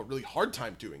guild have a really hard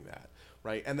time doing that,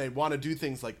 right? And they want to do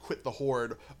things like quit the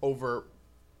Horde over,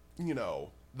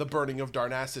 the burning of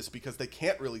Darnassus, because they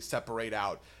can't really separate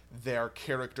out their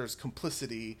character's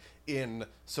complicity in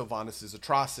Sylvanas'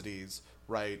 atrocities,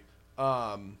 right?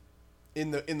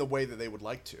 In the way that they would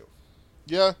like to.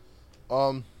 Yeah.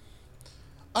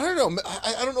 I don't know.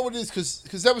 I don't know what it is,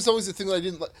 because that was always the thing that I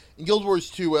didn't like in Guild Wars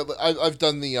 2. I've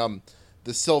done the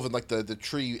Sylvan, like the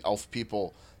tree elf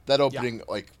people, that opening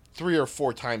like 3 or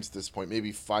 4 times at this point,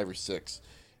 maybe 5 or 6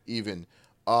 even.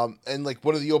 And like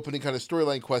one of the opening kind of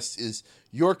storyline quests is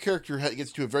your character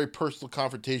gets to a very personal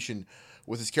confrontation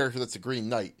with his character that's a Green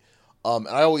Knight. And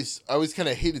I always kind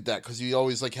of hated that, because he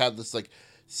always like had this like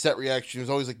set reaction. He was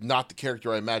always like not the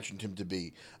character I imagined him to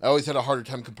be. I always had a harder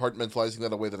time compartmentalizing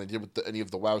that away than I did with any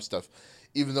of the WoW stuff,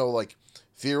 even though like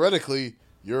theoretically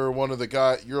you're one of the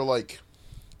guy. You're like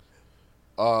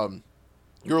the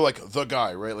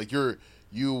guy, right? Like you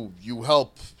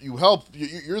help.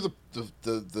 You're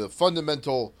the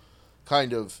fundamental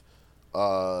kind of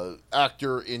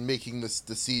actor in making the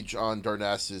siege on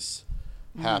Darnassus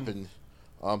happen.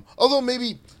 Although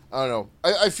maybe, I don't know,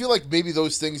 I feel like maybe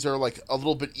those things are like a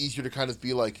little bit easier to kind of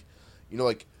be like,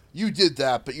 you did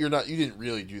that, but you didn't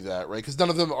really do that, right? Because none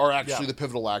of them are actually Yeah. the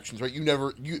pivotal actions, right? You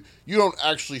don't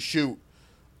actually shoot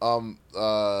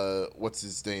what's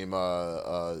his name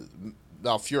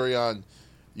Malfurion.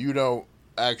 You don't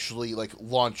actually like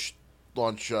launch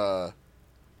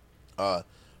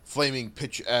flaming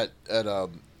pitch at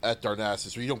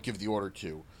Darnassus, or you don't give the order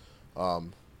to.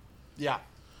 Yeah.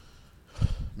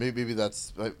 Maybe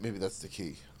that's the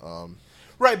key.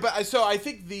 Right, but so I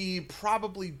think the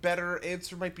probably better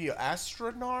answer might be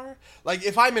Astronar. Like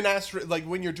if I'm an like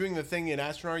when you're doing the thing in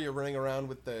Astronar, you're running around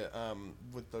with the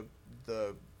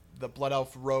blood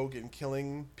elf rogue and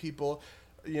killing people.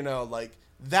 You know, like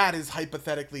that is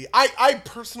hypothetically. I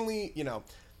personally, you know,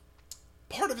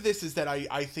 part of this is that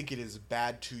I think it is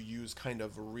bad to use kind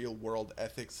of real world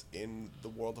ethics in the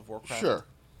World of Warcraft. Sure.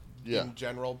 Yeah. In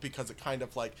general, because it kind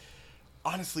of like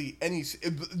honestly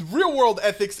real world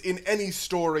ethics in any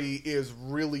story is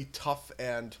really tough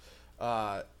and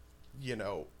you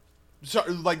know, so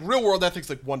like real world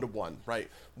ethics like 1-to-1, right,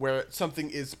 where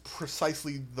something is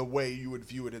precisely the way you would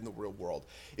view it in the real world,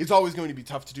 it's always going to be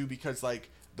tough to do because like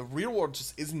the real world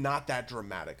just is not that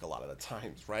dramatic a lot of the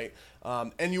times, right?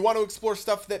 And you want to explore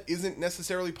stuff that isn't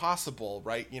necessarily possible,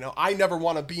 right? You know, I never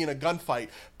want to be in a gunfight,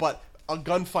 but a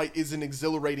gunfight is an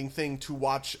exhilarating thing to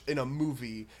watch in a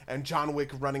movie, and John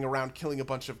Wick running around killing a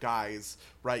bunch of guys,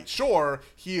 right? Sure,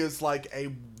 he is like a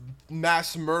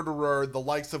mass murderer, the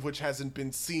likes of which hasn't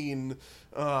been seen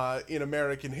in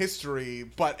American history,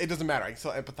 but it doesn't matter. I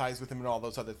still empathize with him and all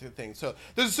those other things. So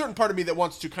there's a certain part of me that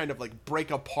wants to kind of like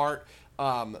break apart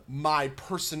my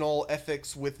personal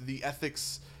ethics with the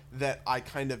ethics that I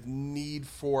kind of need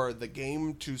for the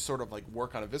game to sort of like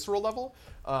work on a visceral level.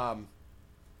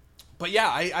 But yeah,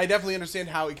 I definitely understand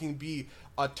how it can be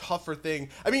a tougher thing.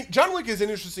 I mean, John Wick is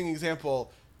an interesting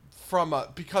example from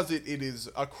because it is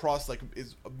across like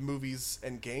is movies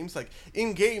and games. Like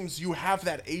in games, you have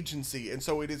that agency, and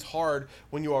so it is hard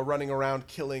when you are running around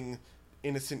killing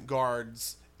innocent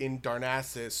guards in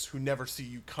Darnassus who never see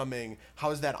you coming. How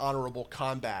is that honorable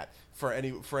combat for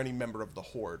any member of the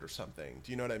Horde or something?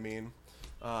 Do you know what I mean?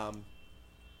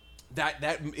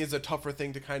 That is a tougher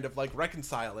thing to kind of like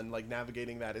reconcile, and like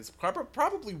navigating that is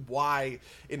probably why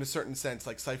in a certain sense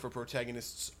like Cypher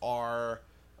protagonists are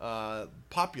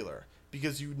popular,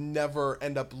 because you never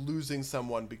end up losing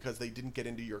someone because they didn't get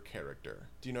into your character.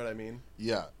 Do you know what I mean?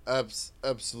 Yeah,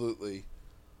 absolutely.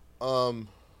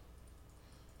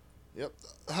 Yep.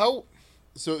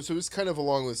 So it's kind of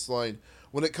along this line.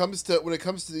 When it comes to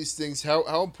these things,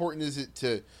 how important is it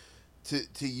to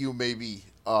you maybe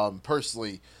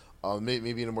personally,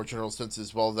 maybe in a more general sense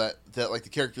as well, that like the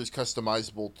character is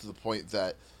customizable to the point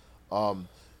that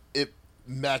it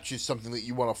matches something that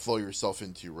you want to flow yourself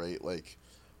into, right? Like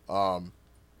you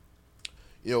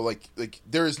know, like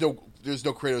there's no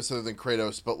Kratos other than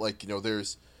Kratos, but like, you know,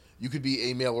 you could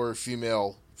be a male or a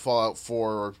female Fallout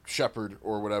 4 or Shepard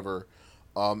or whatever.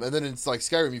 And then it's like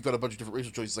Skyrim, you've got a bunch of different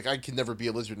racial choices. Like I can never be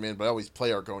a lizard man, but I always play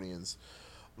Argonians.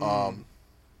 And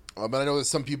I know that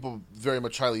some people very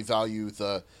much highly value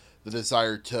the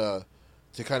desire to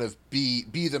kind of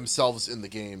be themselves in the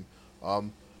game.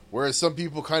 Whereas some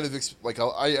people kind of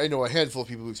I know a handful of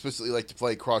people who explicitly like to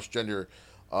play cross gender,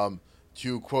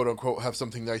 to quote unquote have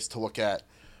something nice to look at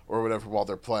or whatever while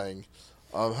they're playing.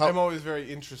 I'm always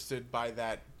very interested by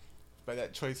that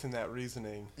choice and that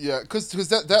reasoning. Yeah, because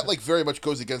that like very much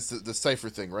goes against the Cypher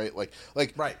thing, right? Like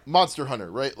right. Monster Hunter,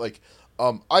 right? Like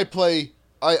I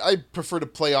prefer to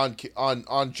play on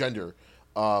gender,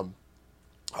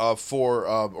 for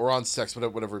or on sex,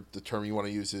 whatever the term you want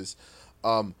to use is,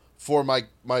 for my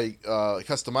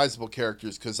customizable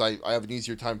characters, because I have an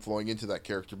easier time flowing into that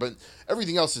character. But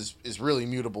everything else is really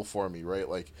mutable for me, right?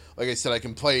 Like I said, I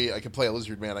can play a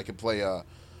lizard man, I can play a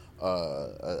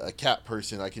cat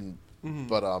person, I can,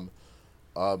 but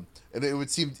and it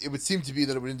would seem to be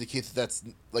that it would indicate that's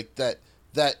like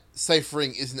that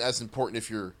ciphering isn't as important if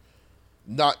you're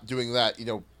not doing that, you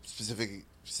know, specifically.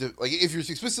 Like if you're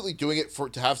explicitly doing it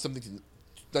to have something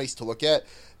nice to look at,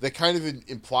 that kind of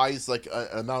implies like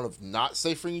an amount of not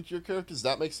ciphering into your character. Does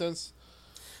that make sense?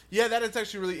 Yeah, that is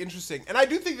actually really interesting. And I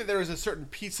do think that there is a certain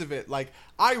piece of it. Like,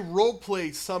 I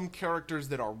roleplay some characters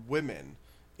that are women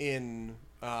in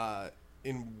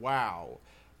WoW.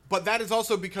 But that is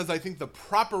also because I think the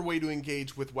proper way to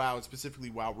engage with WoW, and specifically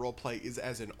WoW roleplay, is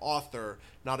as an author,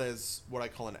 not as what I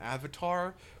call an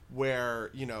avatar,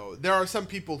 where, you know, there are some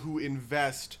people who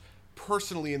invest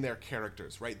personally in their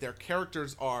characters, right? Their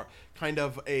characters are kind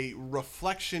of a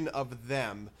reflection of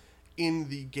them in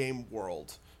the game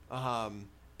world.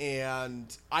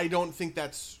 And I don't think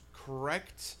that's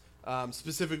correct,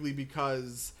 specifically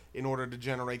because in order to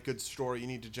generate good story, you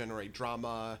need to generate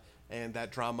drama, and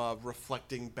that drama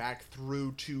reflecting back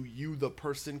through to you, the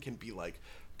person, can be like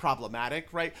problematic,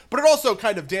 right? But it also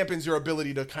kind of dampens your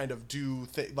ability to kind of do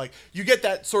like you get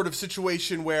that sort of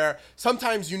situation where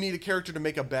sometimes you need a character to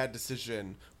make a bad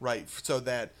decision, right? So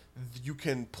that you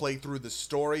can play through the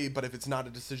story, but if it's not a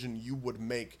decision you would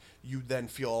make, you then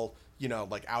feel, you know,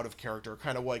 like out of character,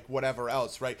 kind of like whatever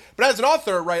else, right? But as an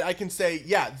author, right, I can say,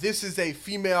 yeah, this is a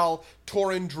female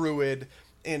Tauren druid,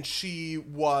 and she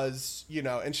was, you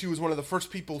know, and she was one of the first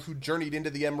people who journeyed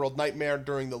into the Emerald Nightmare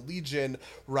during the Legion,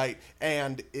 right?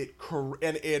 And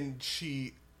and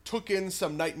she took in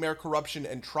some nightmare corruption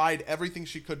and tried everything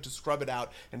she could to scrub it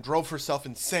out, and drove herself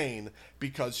insane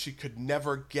because she could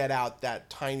never get out that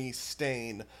tiny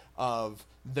stain of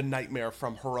the nightmare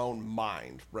from her own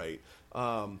mind, right?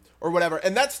 Or whatever.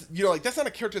 And that's, you know, like, that's not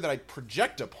a character that I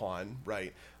project upon,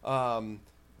 right?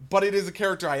 But it is a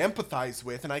character I empathize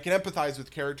with, and I can empathize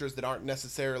with characters that aren't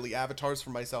necessarily avatars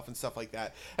for myself and stuff like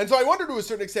that. And so I wonder, to a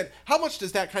certain extent, how much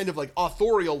does that kind of like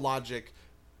authorial logic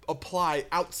apply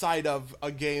outside of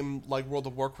a game like World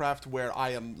of Warcraft, where I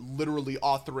am literally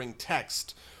authoring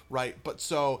text, right? But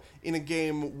so in a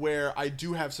game where I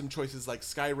do have some choices like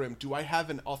Skyrim, do I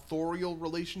have an authorial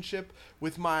relationship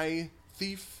with my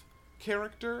thief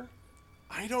character?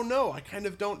 I don't know. I kind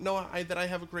of don't know that I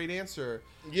have a great answer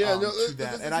to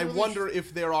that. And I wonder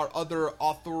if there are other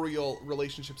authorial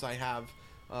relationships I have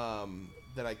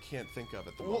that I can't think of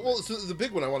at the moment. Well, so the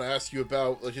big one I want to ask you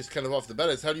about, just kind of off the bat,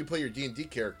 is how do you play your D&D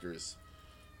characters?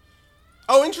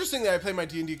 Oh, interesting that I play my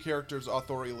D&D characters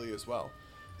authorially as well.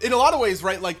 In a lot of ways,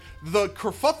 right, like, the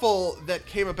kerfuffle that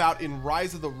came about in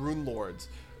Rise of the Runelords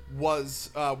was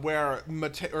where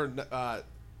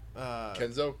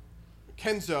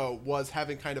Kenzo was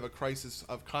having kind of a crisis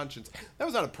of conscience. That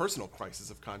was not a personal crisis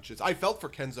of conscience. I felt for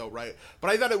Kenzo, right? But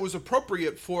I thought it was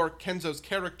appropriate for Kenzo's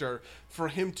character for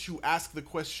him to ask the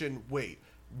question, wait,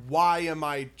 why am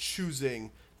I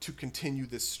choosing to continue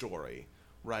this story,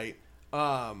 right?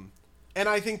 And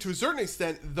I think to a certain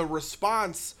extent, the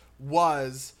response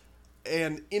was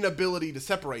an inability to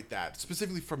separate that,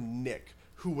 specifically from Nick,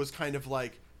 who was kind of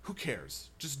like, who cares?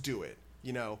 Just do it.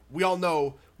 You know, we all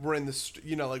know we're in this,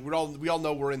 you know, like we all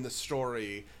know we're in the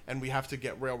story and we have to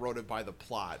get railroaded by the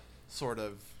plot, sort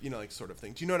of, you know, like sort of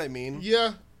thing. Do you know what I mean?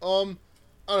 Yeah. I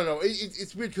don't know.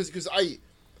 It's weird because I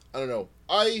don't know.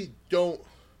 I don't,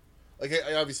 like,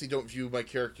 I obviously don't view my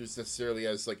characters necessarily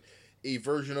as like a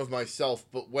version of myself,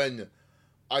 but when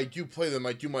I do play them,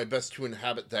 I do my best to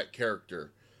inhabit that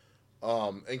character,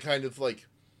 and kind of like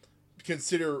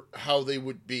consider how they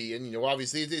would be. And, you know,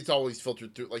 obviously it's always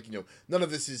filtered through, like, you know, none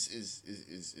of this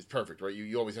is perfect, right?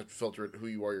 You always have to filter it who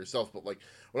you are yourself. But like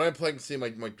when I'm playing, say, my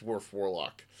dwarf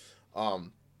warlock,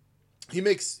 he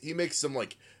makes some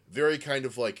like very kind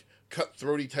of like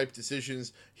cutthroaty type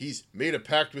decisions. He's made a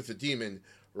pact with the demon,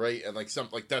 right? And like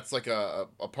that's like a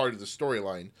part of the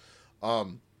storyline.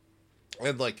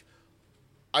 And like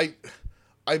I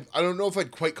don't know if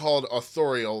I'd quite call it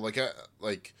authorial,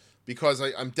 because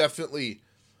I'm definitely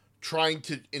trying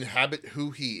to inhabit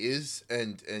who he is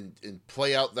and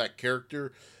play out that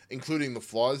character, including the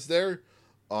flaws there.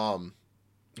 But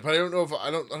I don't know if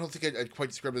I don't think I'd quite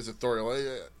describe it as authorial.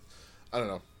 I don't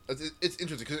know. It's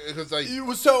interesting because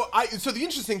so the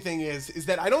interesting thing is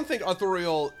that I don't think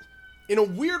authorial, in a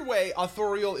weird way,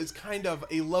 authorial is kind of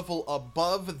a level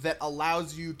above that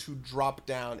allows you to drop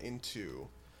down into,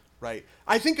 right?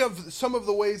 I think of some of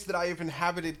the ways that I have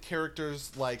inhabited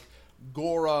characters like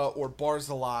Gora or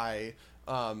Barzillai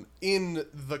in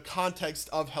the context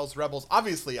of Hell's Rebels.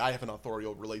 Obviously, I have an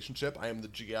authorial relationship. I am the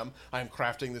GM. I am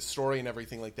crafting this story and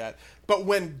everything like that. But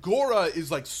when Gora is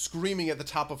like screaming at the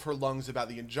top of her lungs about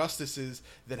the injustices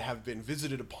that have been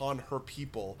visited upon her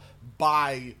people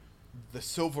by the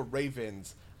Silver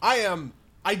Ravens,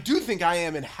 I do think I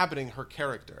am inhabiting her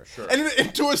character. Sure.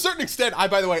 And to a certain extent,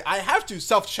 by the way, I have to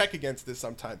self-check against this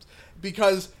sometimes,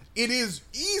 because it is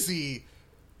easy.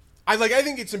 I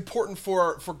think it's important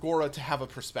for Gora to have a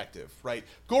perspective, right?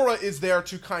 Gora is there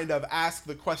to kind of ask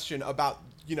the question about,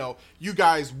 you know, you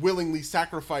guys willingly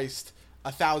sacrificed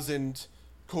 1,000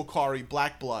 Kokari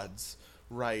Blackbloods,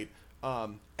 right?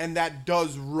 And that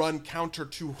does run counter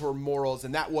to her morals,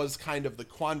 and that was kind of the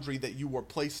quandary that you were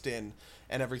placed in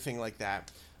and everything like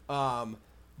that. But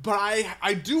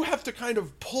I do have to kind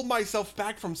of pull myself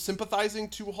back from sympathizing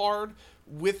too hard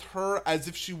with her as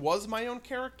if she was my own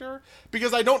character,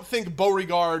 because I don't think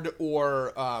Beauregard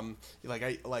or I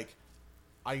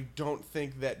don't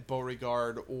think that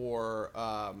Beauregard or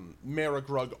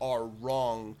Marigrug are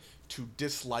wrong to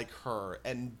dislike her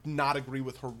and not agree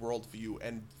with her worldview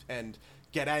and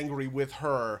get angry with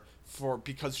her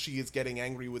because she is getting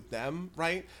angry with them,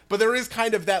 right? But there is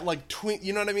kind of that like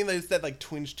you know what I mean? There's that like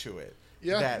twinge to it.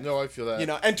 Yeah, no, I feel that. You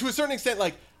know, and to a certain extent,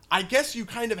 like I guess you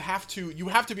kind of have to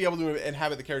be able to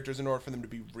inhabit the characters in order for them to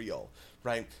be real,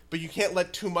 right? But you can't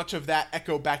let too much of that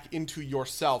echo back into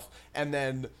yourself and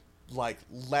then like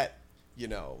let, you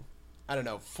know, I don't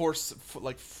know, force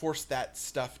that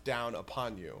stuff down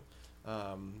upon you.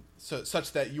 So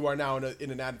such that you are now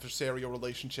in an adversarial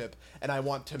relationship, and I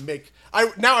want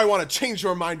to change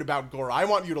your mind about Gora. I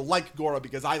want you to like Gora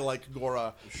because I like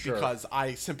Gora because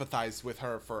I sympathize with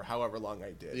her for however long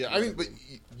I did. Yeah, I mean, but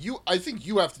I think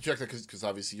you have to check that because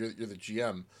obviously you're the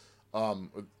GM.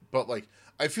 But like,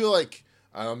 I feel like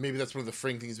maybe that's one of the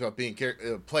freeing things about being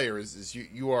a player is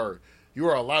you are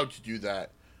allowed to do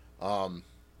that a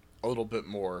little bit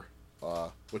more.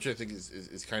 Which I think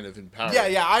is kind of empowering.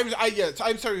 Yeah.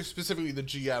 I'm sorry, specifically the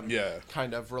GM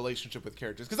kind of relationship with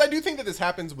characters, because I do think that this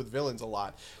happens with villains a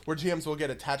lot, where GMs will get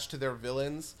attached to their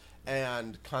villains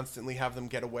and constantly have them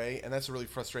get away, and that's a really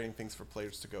frustrating things for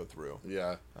players to go through.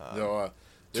 Yeah.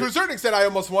 To a certain extent, I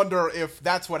almost wonder if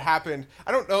that's what happened.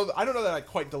 I don't know that I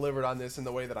quite delivered on this in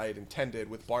the way that I had intended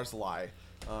with Barzillai,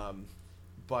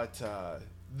 but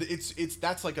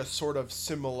that's like a sort of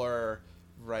similar.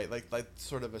 Right, like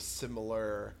sort of a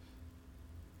similar.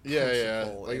 Yeah.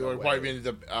 Like why we ended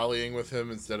up allying with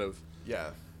him instead of. Yeah.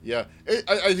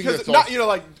 I think that's not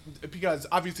also... because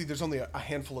obviously there's only a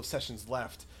handful of sessions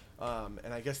left,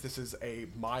 and I guess this is a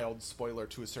mild spoiler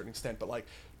to a certain extent, but like.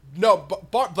 No,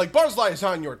 Barzillai is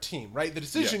on your team, right? The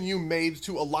decision you made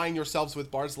to align yourselves with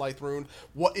Barzillai Thrune,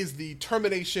 what is the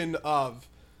termination of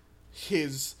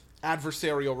his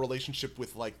adversarial relationship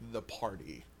with like the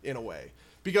party in a way.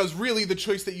 Because really the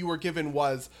choice that you were given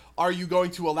was, are you going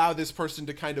to allow this person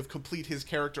to kind of complete his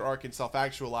character arc and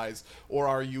self-actualize, or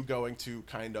are you going to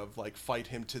kind of like fight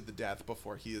him to the death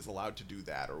before he is allowed to do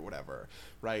that or whatever,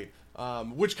 right?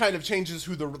 Which kind of changes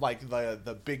who the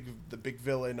big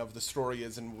villain of the story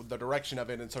is and the direction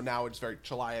of it, and so now it's very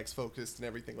Chalayax focused and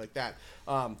everything like that.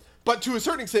 But to a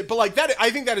certain extent, but like that, I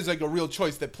think that is like a real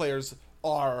choice that players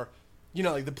are, you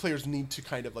know, like the players need to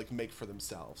kind of like make for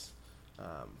themselves.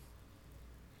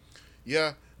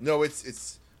 Yeah, no,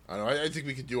 it's. I don't know. I think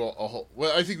we could do a whole.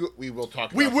 Well, I think we will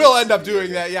talk. We will end up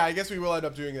doing that. Yeah, I guess we will end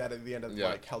up doing that at the end of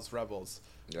like Hell's Rebels.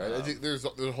 Yeah, I think there's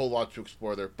a whole lot to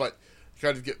explore there, but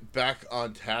try to get back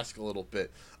on task a little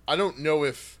bit. I don't know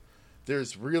if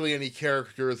there's really any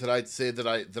character that I'd say that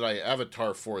I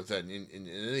avatar for then in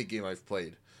any game I've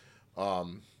played.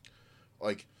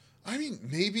 Like, I mean,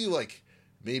 maybe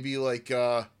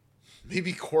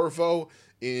Corvo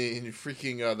in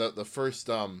freaking the first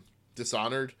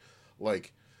Dishonored,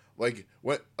 like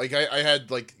what I had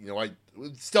like, you know, I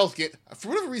stealth game for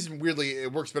whatever reason, weirdly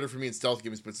it works better for me in stealth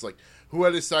games, but it's like who I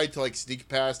decide to like sneak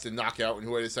past and knock out and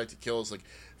who I decide to kill is like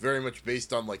very much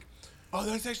based on like. Oh,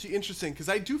 that's actually interesting because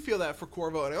I do feel that for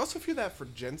Corvo and I also feel that for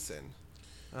Jensen.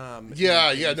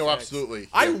 Absolutely.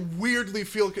 I weirdly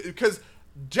feel because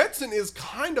Jensen is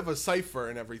kind of a cipher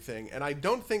and everything, and I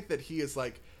don't think that he is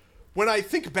like. When I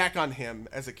think back on him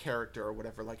as a character or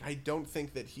whatever, like, I don't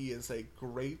think that he is a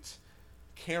great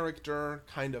character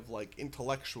kind of, like,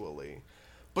 intellectually.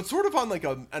 But sort of on, like,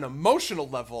 an emotional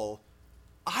level,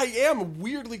 I am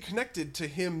weirdly connected to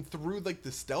him through, like,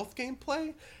 the stealth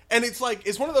gameplay. And it's, like,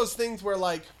 it's one of those things where,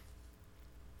 like...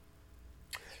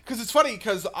 Because it's funny,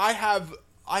 because I have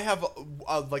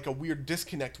like, a weird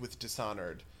disconnect with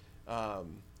Dishonored.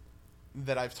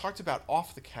 That I've talked about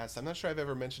off the cast. I'm not sure I've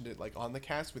ever mentioned it like on the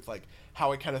cast with like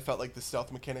how I kind of felt like the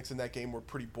stealth mechanics in that game were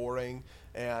pretty boring,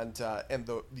 and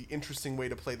the interesting way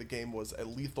to play the game was a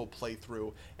lethal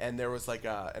playthrough, and there was like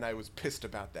and I was pissed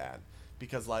about that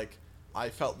because like I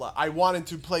felt like I wanted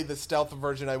to play the stealth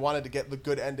version. I wanted to get the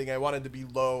good ending. I wanted to be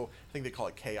low. I think they call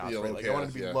it chaos, right? Like chaos, I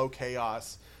wanted to be low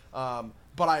chaos.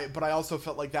 But I also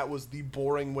felt like that was the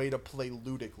boring way to play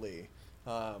ludically.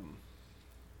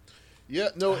 Yeah,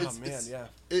 no,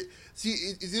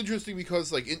 it's interesting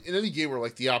because like in any game where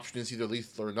like the option is either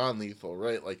lethal or non-lethal,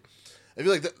 right? Like I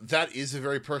feel like that is a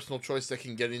very personal choice that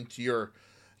can get into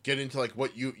like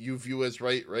what you view as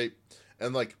right,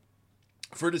 and like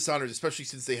for Dishonored, especially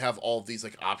since they have all of these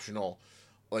like optional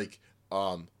like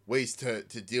ways to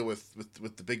deal with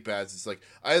the big bads. It's like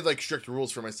I had like strict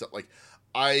rules for myself. Like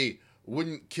I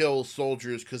wouldn't kill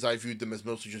soldiers because I viewed them as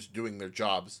mostly just doing their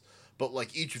jobs. But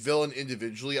like each villain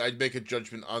individually, I'd make a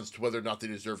judgment as to whether or not they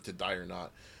deserve to die or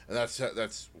not, and that's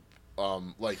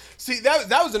like. See, that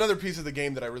was another piece of the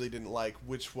game that I really didn't like,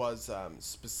 which was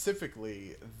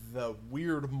specifically the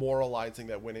weird moralizing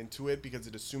that went into it because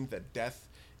it assumed that death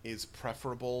is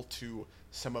preferable to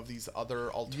some of these other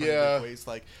alternative ways.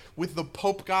 Like with the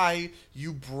Pope guy,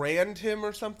 you brand him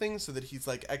or something so that he's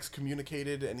like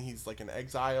excommunicated and he's like an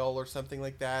exile or something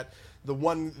like that.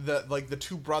 The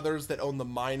two brothers that own the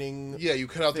mining you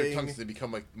cut out their tongues, they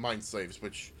become like mind slaves,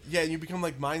 which and you become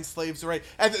like mind slaves, right?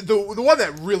 And the one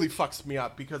that really fucks me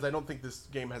up, because I don't think this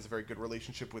game has a very good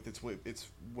relationship with its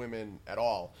women at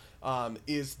all,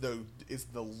 is the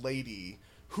lady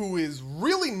who is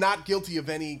really not guilty of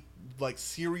any like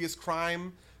serious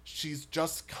crime. She's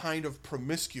just kind of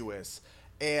promiscuous,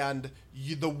 and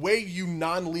the way you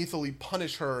non-lethally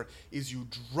punish her is you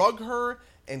drug her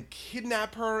and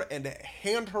kidnap her and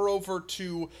hand her over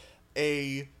to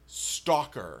a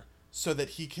stalker so that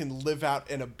he can live out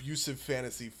an abusive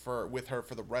fantasy with her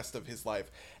for the rest of his life.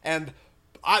 And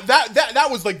that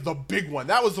was like the big one.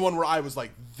 That was the one where I was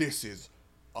like, this is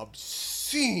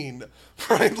obscene,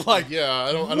 right? Like,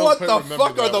 I don't what quite the remember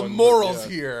fuck are that the one, morals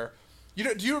but here?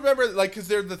 Do you remember, like, because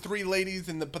they're the three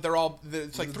ladies but they're all,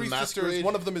 it's like The three sisters. Masquerade?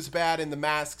 One of them is bad in the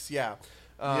masks.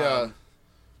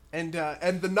 And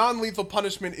the non-lethal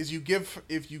punishment is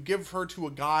if you give her to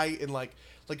a guy in like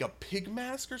a pig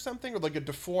mask or something, or like a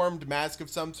deformed mask of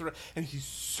some sort, and he's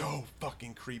so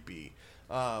fucking creepy.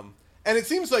 And it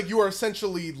seems like you are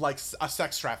essentially like a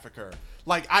sex trafficker.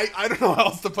 Like I don't know how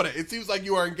else to put it. It seems like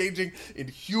you are engaging in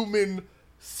human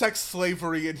sex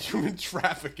slavery and human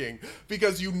trafficking,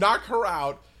 because you knock her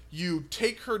out. You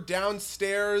take her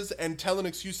downstairs and tell an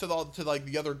excuse to like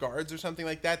the other guards or something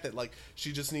like that like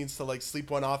she just needs to like sleep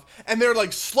one off, and they're like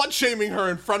slut shaming her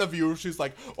in front of you. She's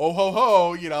like, oh ho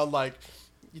ho, like,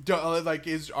 you don't, like,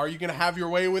 are you gonna have your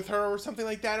way with her or something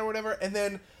like that or whatever, and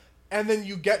then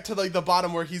you get to like the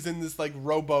bottom where he's in this like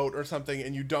rowboat or something,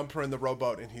 and you dump her in the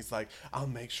rowboat, and he's like, I'll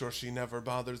make sure she never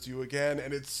bothers you again.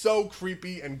 And it's so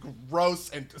creepy and gross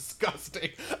and disgusting.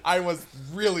 I was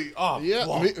really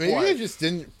maybe I just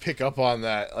didn't pick up on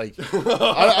that. Like,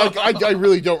 I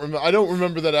really don't remember. I don't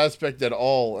remember that aspect at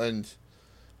all, and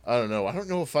I don't know. I don't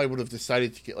know if I would have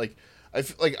decided to get like.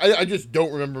 I just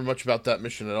don't remember much about that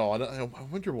mission at all. I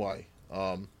wonder why.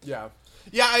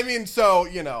 Yeah, I mean, so,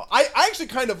 I actually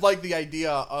kind of like the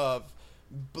idea of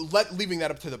leaving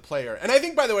that up to the player. And I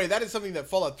think, by the way, that is something that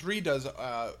Fallout 3 does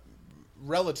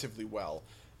relatively well.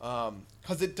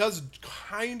 Because it does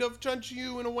kind of judge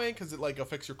you in a way, because it, like,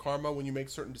 affects your karma when you make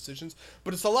certain decisions.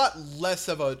 But it's a lot less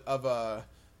of a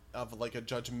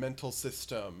judgmental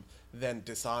system than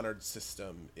Dishonored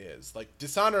system is. Like,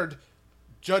 Dishonored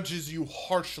judges you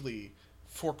harshly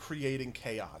for creating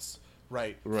chaos.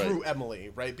 Right, through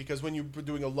Emily, right? Because when you're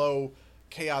doing a low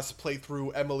chaos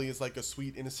playthrough, Emily is like a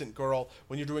sweet, innocent girl.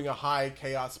 When you're doing a high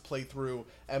chaos playthrough,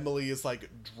 Emily is like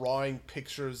drawing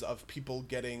pictures of people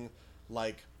getting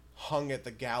like hung at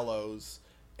the gallows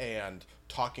and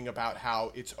talking about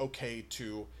how it's okay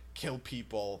to kill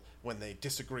people when they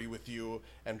disagree with you,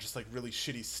 and just like really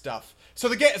shitty stuff. So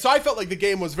I felt like the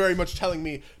game was very much telling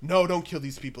me, no, don't kill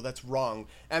these people, that's wrong.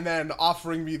 And then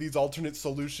offering me these alternate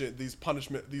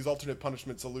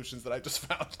punishment solutions that I just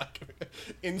found like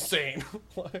insane.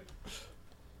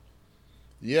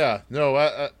 Yeah,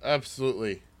 no,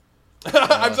 absolutely.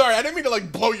 I'm sorry, I didn't mean to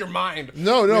like blow your mind.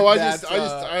 No, I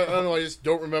don't know. I just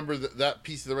don't remember that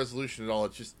piece of the resolution at all.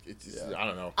 It's just I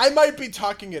don't know. I might be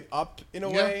talking it up in a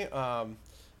way,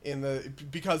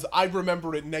 because I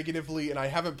remember it negatively, and I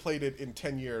haven't played it in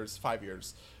 5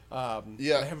 years. I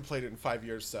haven't played it in 5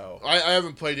 years, so I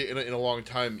haven't played it in a long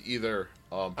time either.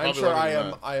 I'm sure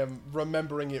I am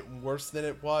remembering it worse than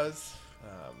it was.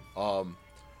 For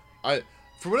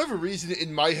whatever reason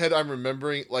in my head, I'm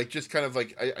remembering like just kind of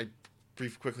like I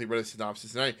quickly read a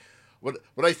synopsis, and what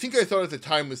I think I thought at the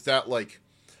time was that like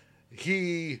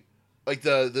he like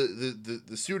the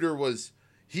suitor was,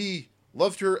 he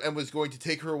loved her and was going to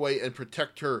take her away and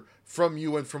protect her from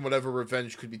you and from whatever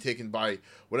revenge could be taken by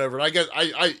whatever. And I guess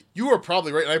you were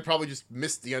probably right, and I probably just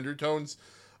missed the undertones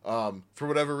for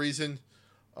whatever reason.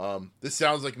 This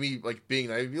sounds like me like being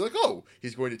naive, be like, oh,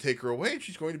 he's going to take her away and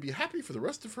she's going to be happy for the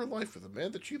rest of her life with a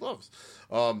man that she loves.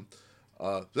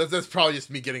 That's probably just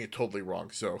me getting it totally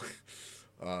wrong. So,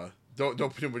 don't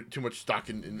put too much stock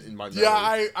in my memory.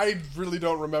 Yeah, I really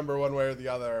don't remember one way or the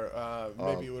other.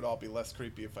 Maybe it would all be less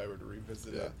creepy if I were to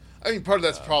revisit it. I mean, part of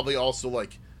that's probably also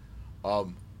like,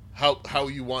 how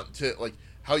you want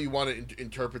to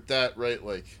interpret that, right?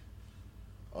 Like,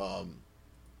 I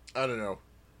don't know.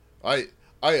 I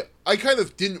kind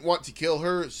of didn't want to kill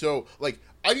her, so like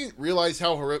I didn't realize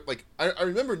how horrific. Like I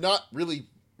remember not really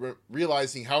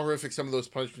realizing how horrific some of those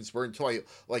punishments were until I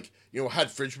had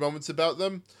fridge moments about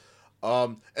them.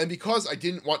 And because I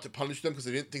didn't want to punish them because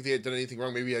I didn't think they had done anything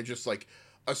wrong, maybe I just like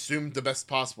assumed the best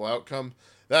possible outcome.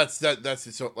 That's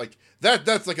so like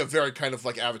that's like a very kind of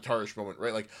like Avatarish moment,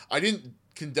 right? Like I didn't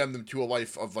condemn them to a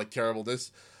life of like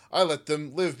terribleness. I let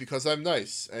them live because I'm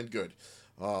nice and good.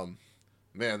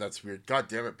 Man, that's weird. God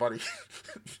damn it, buddy.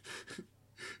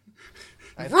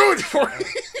 Ruined it for me.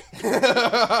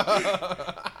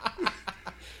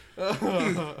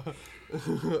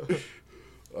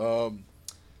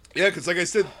 Yeah, because like I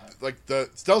said, like the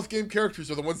stealth game characters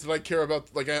are the ones that I care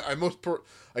about. Like I most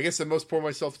pour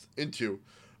myself into,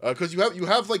 because you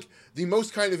have like the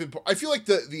most kind of I feel like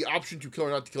the option to kill or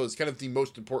not to kill is kind of the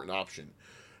most important option,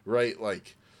 right?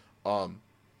 Like a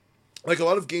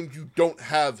lot of games you don't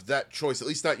have that choice, at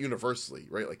least not universally,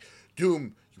 right? Like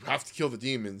Doom, you have to kill the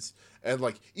demons, and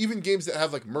like even games that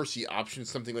have like mercy options,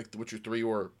 something like The Witcher 3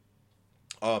 or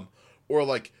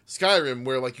like Skyrim,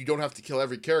 where like you don't have to kill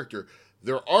every character.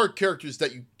 There are characters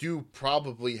that you do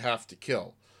probably have to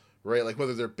kill, right? Like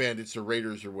whether they're bandits or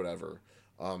raiders or whatever.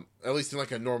 At least in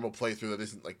like a normal playthrough that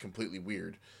isn't like completely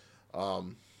weird.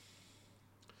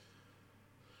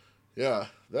 Yeah,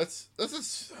 that's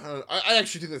I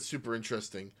actually think that's super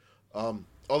interesting.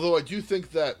 Although I do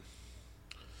think that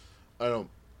I don't.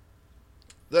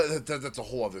 That's a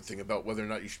whole other thing about whether or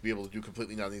not you should be able to do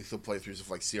completely non-lethal playthroughs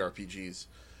of like CRPGs.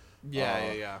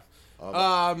 Yeah.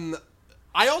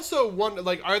 I also wonder,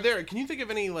 like, can you think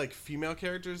of any, like, female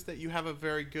characters that you have a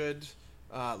very good,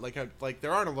 like,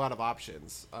 there aren't a lot of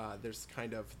options. There's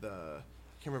kind of I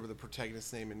can't remember the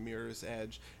protagonist's name in Mirror's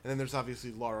Edge, and then there's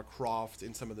obviously Lara Croft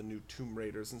in some of the new Tomb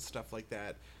Raiders and stuff like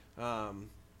that. Can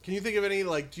you think of any,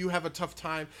 like, do you have a tough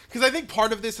time? Because I think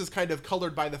part of this is kind of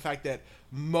colored by the fact that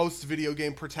most video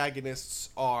game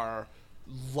protagonists are,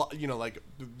 like,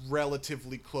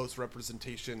 relatively close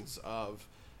representations of,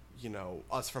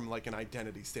 us from like an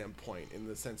identity standpoint in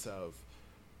the sense of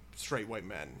straight white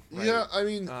men. Right? Yeah, I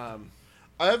mean,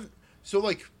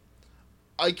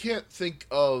 I can't think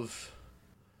of,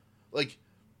 like,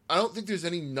 I don't think there's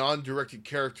any non-directed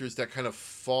characters that kind of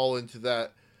fall into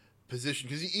that position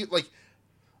because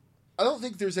I don't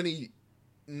think there's any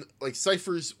like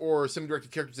ciphers or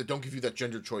semi-directed characters that don't give you that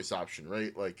gender choice option,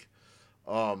 right? Like,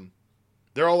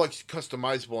 they're all like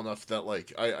customizable enough that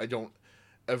like I don't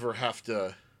ever have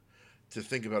to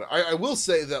think about it. I will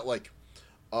say that like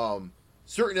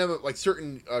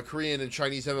certain Korean and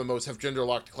Chinese MMOs have gender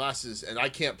locked classes, and I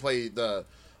can't play the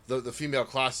female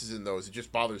classes in those. It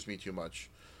just bothers me too much.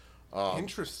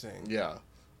 Interesting. Yeah.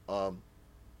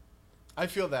 I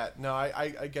feel that. No,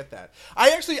 I get that. I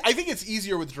think it's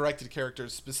easier with directed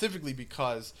characters specifically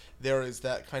because there is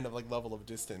that kind of like level of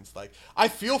distance. Like I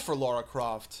feel for Lara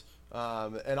Croft,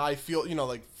 and I feel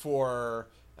like for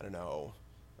I don't know.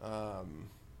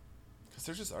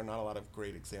 There just are not a lot of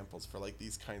great examples for like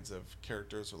these kinds of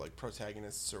characters or like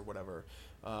protagonists or whatever,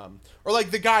 or like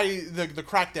the guy, the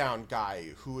Crackdown guy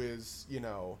who is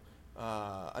an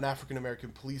African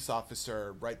American police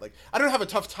officer, right? Like I don't have a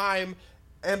tough time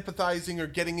empathizing or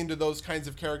getting into those kinds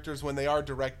of characters when they are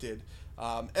directed,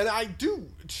 and I do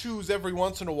choose every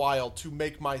once in a while to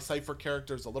make my Cypher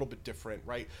characters a little bit different,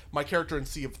 right? My character in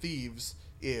Sea of Thieves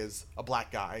is a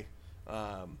black guy.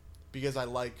 Because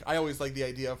I always like the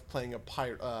idea of playing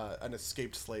an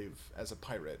escaped slave as a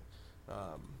pirate.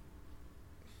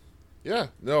 Yeah,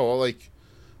 no, like,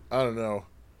 I don't know.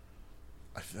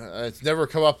 It's never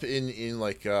come up in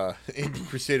like in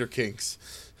Crusader Kings.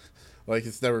 Like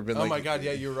it's never been. Oh like, my god!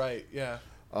 Yeah, you're right. Yeah.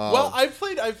 Well, I've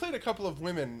played a couple of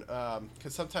women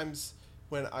because sometimes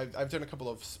when I've done a couple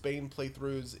of Spain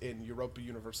playthroughs in Europa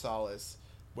Universalis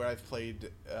where I've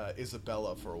played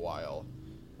Isabella for a while.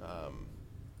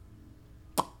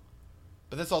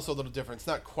 But that's also a little different. It's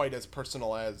not quite as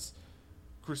personal as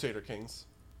Crusader Kings.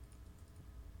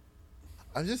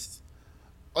 I'm just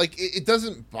like it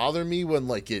doesn't bother me when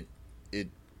like it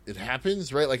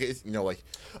happens, right? Like it's like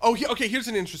okay. Here's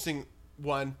an interesting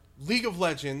one: League of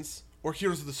Legends or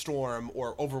Heroes of the Storm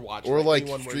or Overwatch or like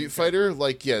Street Fighter.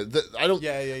 Like I don't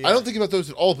I don't think about those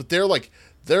at all. But they're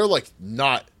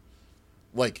not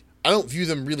like. I don't view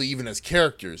them really even as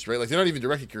characters, right? Like they're not even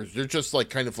directed characters. They're just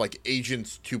like kind of like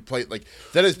agents to play. Like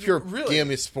that is pure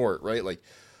game sport, right? Like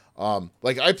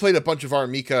I played a bunch of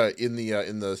Armika in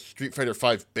the Street Fighter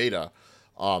V beta,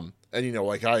 and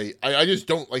like I just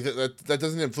don't like that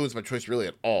doesn't influence my choice really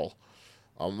at all.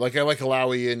 Like I like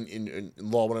Alawi in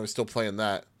LoL when I was still playing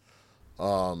that.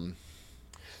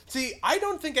 See, I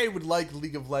don't think I would like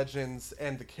League of Legends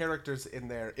and the characters in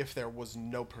there if there was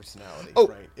no personality,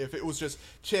 right? If it was just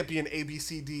champion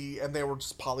ABCD and they were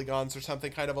just polygons or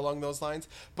something kind of along those lines.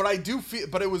 But I do feel,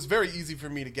 but it was very easy for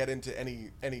me to get into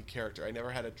any character. I never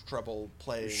had a trouble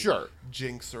playing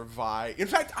Jinx or Vi. In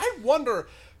fact, I wonder,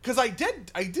 because I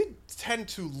did tend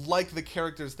to like the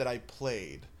characters that I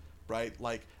played, right?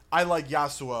 Like, I like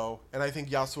Yasuo, and I think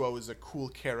Yasuo is a cool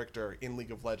character in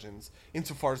League of Legends,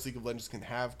 insofar as League of Legends can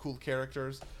have cool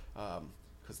characters,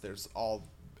 because there's all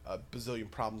a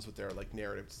bazillion problems with their, like,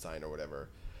 narrative design or whatever.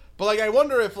 But, like, I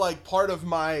wonder if, like, part of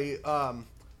my,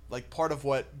 part of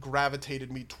what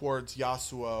gravitated me towards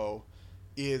Yasuo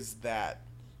is that,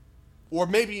 or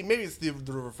maybe it's the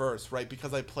reverse, right?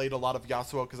 Because I played a lot of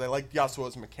Yasuo, because I liked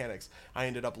Yasuo's mechanics, I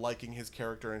ended up liking his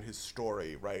character and his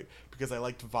story, right? Because I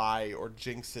liked Vi or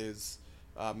Jinx's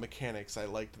mechanics, I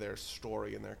liked their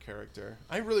story and their character.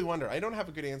 I really wonder. I don't have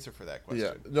a good answer for that question.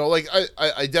 Yeah, no, like,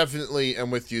 I definitely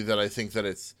am with you that I think that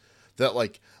it's, that,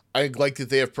 like, I like that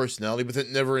they have personality, but that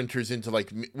never enters into,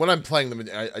 like, when I'm playing them,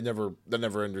 that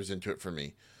never enters into it for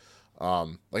me.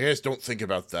 Like, I just don't think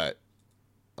about that.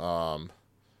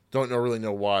 Don't really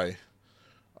know why.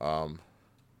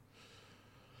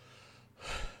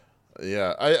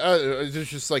 Yeah, I it's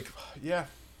just like, yeah,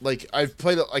 like I've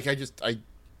played, like, I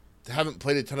haven't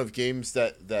played a ton of games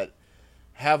that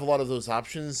have a lot of those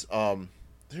options.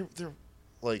 They're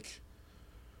like,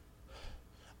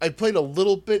 I played a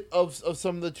little bit of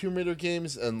some of the Tomb Raider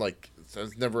games, and, like,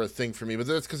 that's never a thing for me. But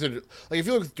that's because they're, like, if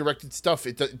you look at directed stuff,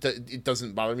 it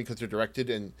doesn't bother me because they're directed.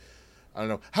 And I don't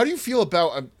know. How do you feel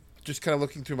about? I'm just kind of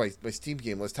looking through my Steam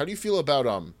game list. How do you feel about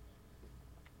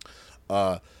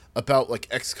like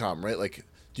XCOM, right? Like,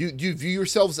 do you view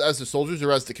yourselves as the soldiers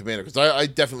or as the commander? Because I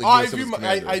definitely view myself as the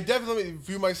commander. I definitely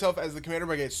view myself as the commander,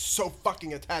 but I get so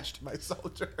fucking attached to my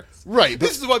soldiers. Right.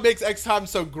 This is what makes XCOM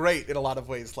so great in a lot of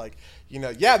ways. Like, you know,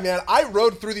 yeah, man, I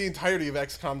rode through the entirety of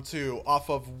XCOM 2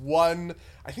 off of one,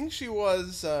 I think she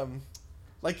was,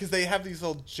 like, because they have these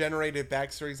little generated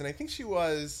backstories, and I think she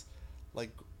was, like,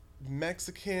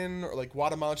 Mexican or like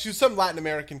Guatemalan. She was some Latin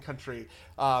American country,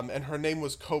 and her name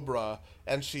was Cobra,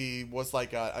 and she was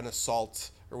like an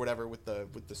assault or whatever with the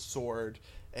sword,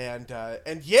 and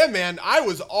yeah, man, I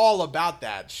was all about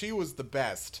that. She was the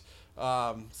best.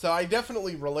 So I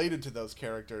definitely related to those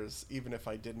characters, even if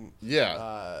I didn't.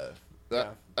 Yeah.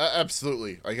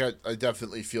 Absolutely. I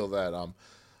definitely feel that.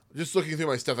 Just looking through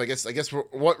my stuff, I guess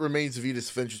What Remains of Edith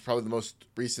Finch is probably the most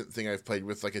recent thing I've played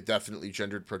with, like, a definitely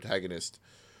gendered protagonist.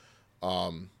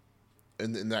 In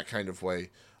that kind of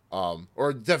way,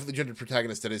 or definitely gendered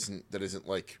protagonist that isn't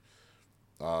like,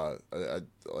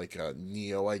 like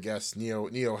Neo. I guess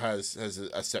Neo has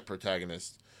a set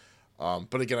protagonist,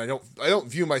 but again, I don't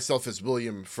view myself as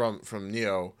William from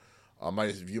Neo.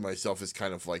 I view myself as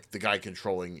kind of like the guy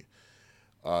controlling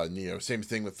Neo. Same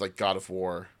thing with, like, God of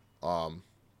War. But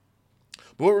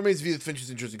What Remains of Edith Finch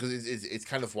is interesting because it's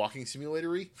kind of walking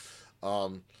simulatory,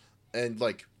 and,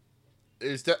 like,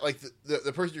 is that, like,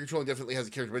 the person you're controlling definitely has a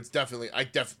character, but it's definitely,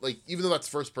 like, even though that's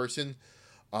first person,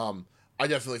 I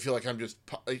definitely feel like I'm just,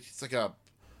 it's like a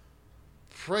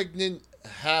pregnant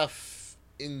half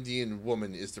Indian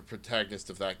woman is the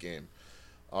protagonist of that game.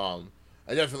 I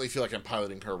definitely feel like I'm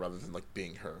piloting her rather than, like,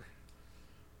 being her.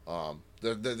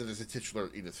 There's a titular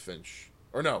Edith Finch,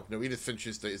 or no, Edith Finch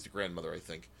is the grandmother, I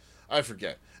think. I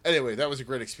forget. Anyway, that was a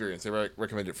great experience. I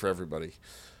recommend it for everybody.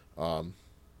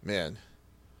 Man.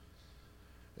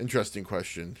 Interesting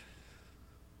question.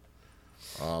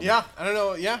 Yeah, I don't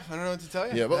know. Yeah, I don't know what to tell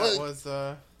you. Yeah, but that was.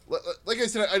 Like I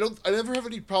said, I never have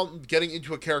any problem getting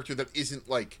into a character that isn't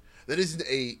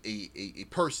a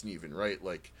person, even, right?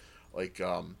 I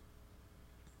don't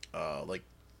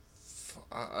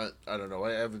know.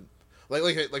 I haven't like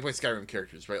my Skyrim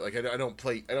characters, right? Like, I don't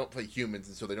play humans,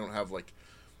 and so they don't have, like,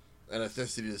 an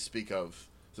ethnicity to speak of.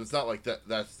 So it's not like that.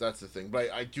 That's the thing.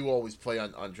 But I do always play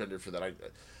on gender for that.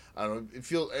 I don't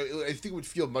know. I think it would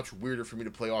feel much weirder for me to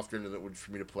play off gender than it would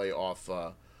for me to play off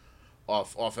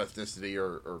ethnicity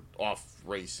or off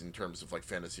race in terms of, like,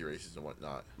 fantasy races and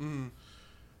whatnot. Mm-hmm.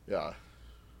 Yeah.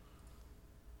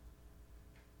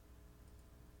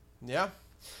 Yeah.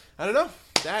 I don't know.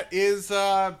 That is.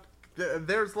 There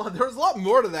was a lot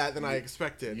more to that than I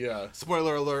expected. Yeah.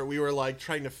 Spoiler alert: we were, like,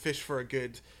 trying to fish for a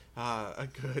good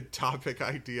topic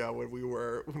idea when we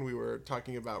were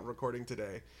talking about recording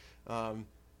today.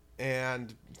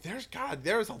 And there's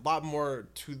a lot more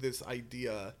to this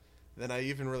idea than I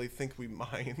even really think we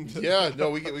mind. Yeah, no,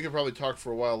 we could probably talk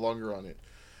for a while longer on it.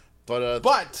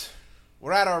 But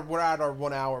we're at our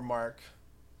 1 hour mark.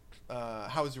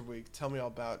 How was your week? Tell me all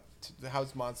about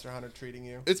how's Monster Hunter treating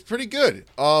you? It's pretty good.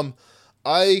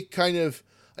 I didn't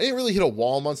really hit a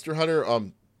wall on Monster Hunter.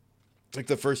 Like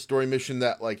the first story mission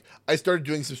that like I started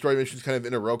doing some story missions kind of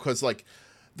in a row because like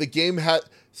the game had.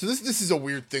 So this is a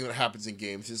weird thing that happens in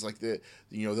games. Is like the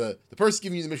person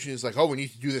giving you the mission is like, oh, we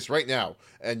need to do this right now,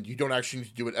 and you don't actually need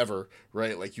to do it ever,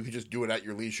 right? Like you can just do it at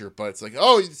your leisure, but it's like,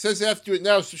 oh, it says I have to do it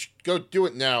now, so go do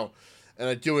it now. And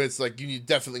I do it. It's like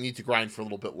definitely need to grind for a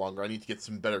little bit longer. I need to get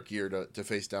some better gear to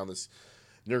face down this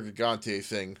Nergigante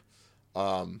thing.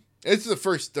 It's the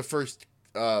first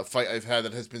fight I've had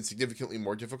that has been significantly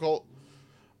more difficult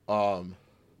than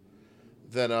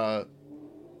kind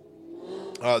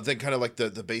of like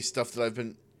the base stuff that I've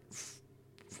been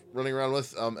running around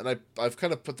with. And I've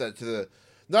kind of put that to the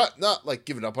not like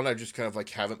given up on it. I just kind of like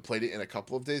haven't played it in a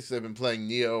couple of days. 'Cause I've been playing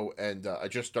Neo, and I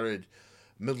just started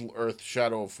Middle Earth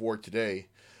Shadow of War today.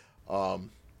 And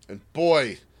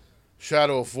boy,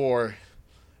 Shadow of War,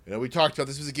 we talked about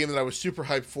this was a game that I was super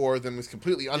hyped for, then was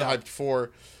completely unhyped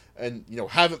for, and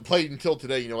haven't played until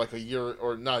today. Like a year,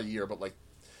 or not a year, but like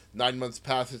 9 months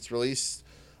past its release.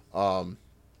 I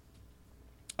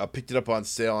picked it up on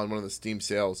sale on one of the Steam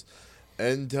sales,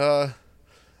 and I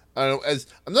don't know, as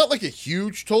I'm not like a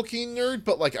huge Tolkien nerd,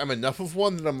 but like I'm enough of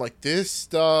one that I'm like, this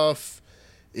stuff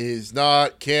is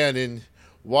not canon.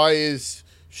 Why is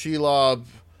Shelob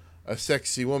a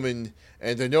sexy woman?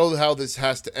 And I know how this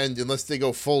has to end unless they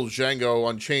go full Django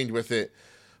Unchained with it,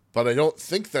 but I don't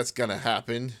think that's gonna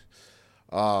happen.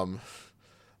 I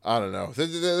don't know.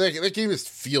 That game just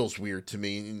feels weird to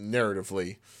me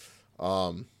narratively,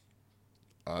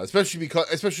 especially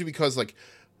because like,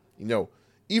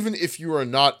 even if you are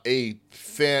not a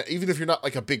fan, even if you're not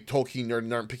like a big Tolkien nerd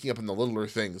and aren't picking up on the littler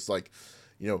things, like,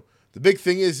 the big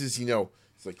thing is it's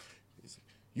like.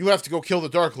 You have to go kill the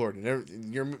Dark Lord,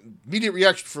 and your immediate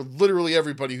reaction for literally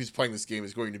everybody who's playing this game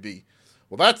is going to be,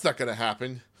 well, that's not going to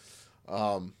happen.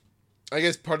 I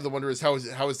guess part of the wonder is how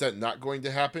is that not going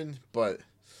to happen? But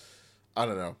I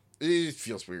don't know. It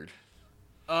feels weird.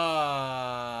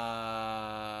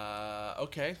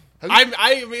 Okay.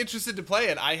 I'm interested to play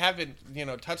it. I haven't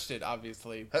touched it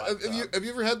obviously. But, have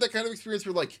you ever had that kind of experience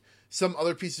where like some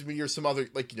other piece of media or some other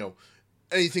like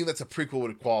anything that's a prequel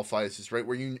would qualify as this, right?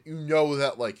 Where you know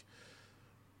that like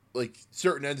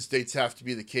certain end states have to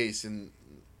be the case in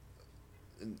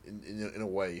a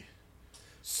way.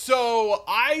 So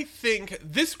I think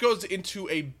this goes into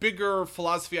a bigger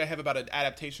philosophy I have about an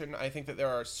adaptation. I think that there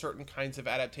are certain kinds of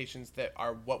adaptations that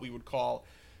are what we would call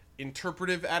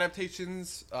interpretive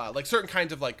adaptations, like certain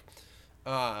kinds of like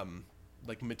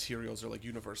materials or like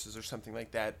universes or something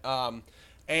like that.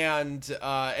 And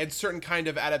certain kind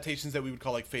of adaptations that we would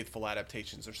call like faithful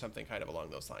adaptations or something kind of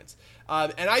along those lines.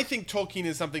 And I think Tolkien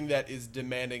is something that is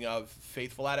demanding of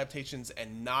faithful adaptations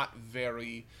and not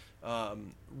very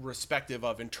respective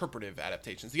of interpretive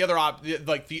adaptations. The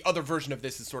other version of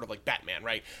this is sort of like Batman,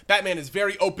 right? Batman is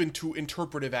very open to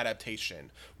interpretive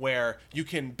adaptation, where you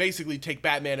can basically take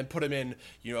Batman and put him in,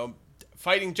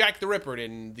 fighting Jack the Ripper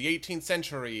in the 18th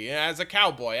century as a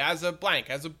cowboy, as a blank,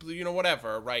 as a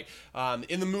whatever, right?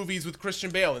 In the movies with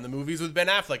Christian Bale, in the movies with Ben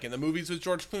Affleck, in the movies with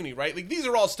George Clooney, right? Like these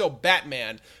are all still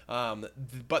Batman,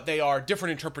 but they are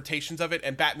different interpretations of it.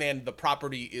 And Batman, the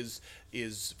property,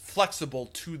 is flexible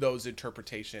to those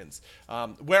interpretations.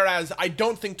 Whereas I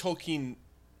don't think Tolkien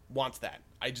wants that.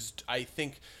 I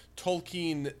think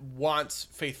Tolkien wants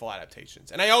faithful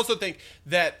adaptations. And I also think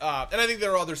that, and I think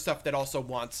there are other stuff that also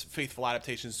wants faithful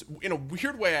adaptations. In a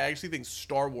weird way, I actually think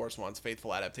Star Wars wants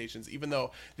faithful adaptations, even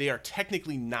though they are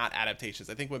technically not adaptations.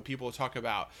 I think when people talk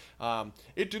about,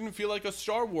 it didn't feel like a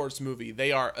Star Wars movie,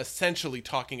 they are essentially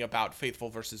talking about faithful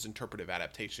versus interpretive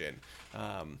adaptation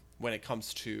when it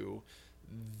comes to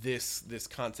this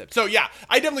concept. So yeah,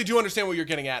 I definitely do understand what you're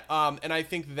getting at, and I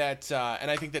think that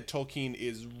Tolkien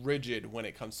is rigid when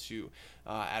it comes to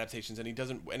adaptations, and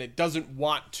it doesn't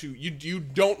want to. You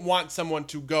don't want someone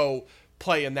to go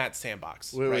play in that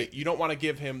sandbox, right? You don't want to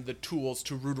give him the tools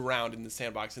to root around in the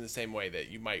sandbox in the same way that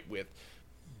you might with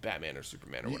Batman or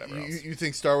Superman or whatever else. You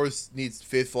think Star Wars needs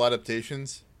faithful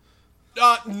adaptations?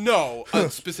 No,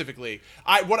 specifically.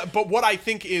 What I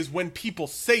think is when people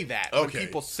say that, when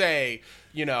people say,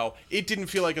 it didn't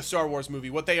feel like a Star Wars movie,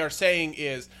 what they are saying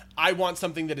is, I want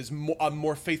something that is a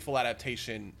more faithful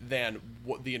adaptation than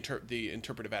what the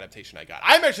interpretive adaptation I got.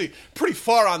 I'm actually pretty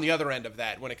far on the other end of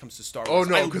that when it comes to Star Wars. Oh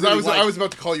no, because I was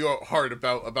about to call you out hard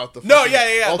about the. No,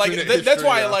 yeah. Like that's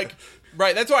why I like.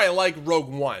 Right, that's why I like Rogue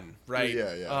One, right?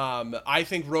 Yeah. I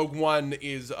think Rogue One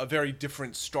is a very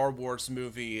different Star Wars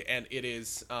movie, and it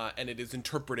is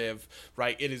interpretive,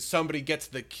 right? It is somebody gets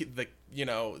the key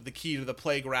to the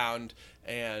playground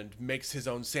and makes his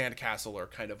own sandcastle, or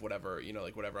kind of whatever,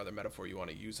 like whatever other metaphor you want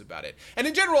to use about it. And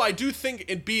in general, I do think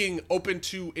in being open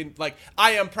to,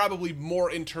 I am probably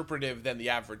more interpretive than the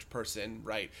average person,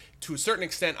 right? To a certain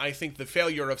extent, I think the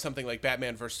failure of something like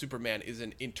Batman vs. Superman is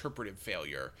an interpretive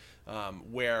failure,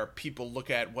 where people look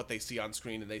at what they see on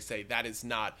screen and they say that is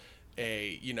not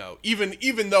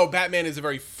even though Batman is a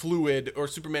very fluid, or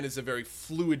Superman is a very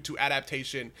fluid to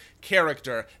adaptation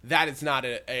character, that is not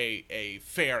a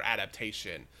fair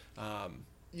adaptation. I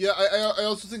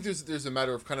also think there's a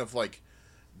matter of kind of like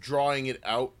drawing it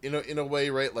out in a way,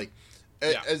 right? Like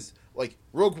as like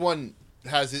Rogue One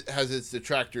has its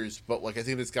detractors, but like I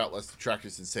think it's got less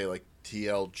detractors than say like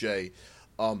TLJ,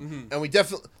 and we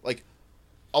definitely like.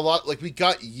 A lot, like, we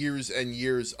got years and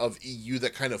years of EU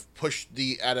that kind of pushed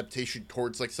the adaptation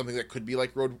towards, like, something that could be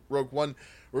like Rogue One,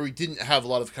 where we didn't have a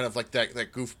lot of kind of, like, that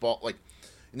goofball, like,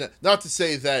 not to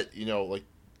say that, like,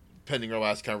 pending our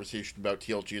last conversation about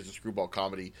TLG as a screwball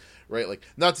comedy, right? Like,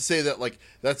 not to say that, like,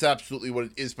 that's absolutely what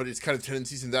it is, but its kind of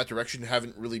tendencies in that direction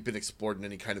haven't really been explored in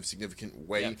any kind of significant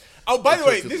way. Yeah. Oh, by the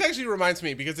way, this actually reminds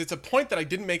me, because it's a point that I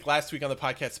didn't make last week on the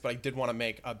podcast, but I did want to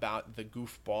make about the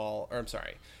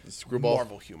the screwball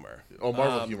Marvel humor. Oh,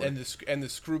 Marvel humor. And the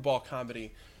screwball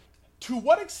comedy. To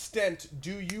what extent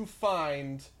do you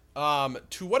find the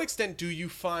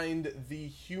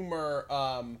humor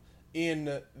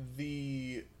in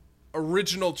the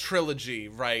original trilogy,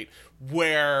 right,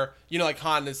 where like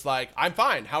Han is like, I'm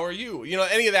fine, how are you,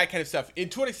 any of that kind of stuff,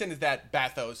 and to what extent is that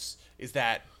bathos, is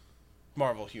that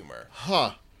Marvel humor?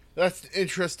 That's an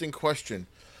interesting question.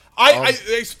 I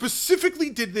specifically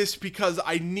did this because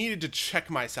I needed to check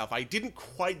myself. I didn't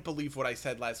quite believe what I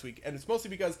said last week, and it's mostly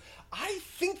because I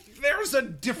think there's a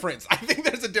difference. I think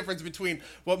there's a difference between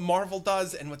what Marvel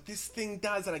does and what this thing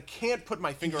does, and I can't put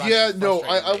my finger on it. Yeah, no,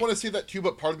 I want to say that too,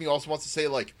 but part of me also wants to say,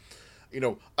 like,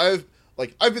 I've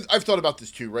thought about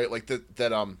this too, right? Like to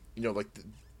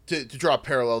draw a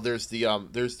parallel, there's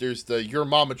the your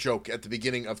mama joke at the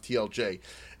beginning of TLJ,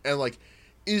 and like,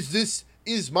 is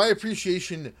my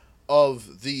appreciation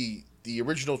of the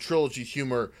original trilogy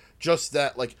humor just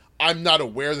that, like, I'm not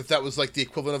aware that was like the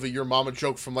equivalent of a your mama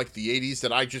joke from like the 80s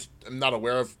that I just am not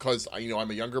aware of because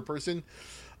I'm a younger person,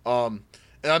 and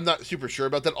I'm not super sure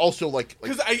about that. Also, like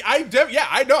because I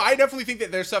definitely think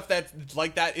that there's stuff that's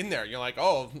like that in there. You're like,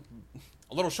 oh,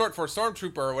 a little short for a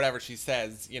stormtrooper or whatever she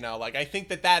says. Like, I think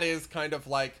that is kind of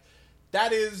like,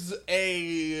 that is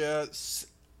it's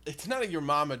not a your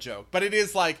mama joke, but it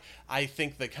is like, I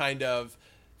think the kind of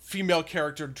female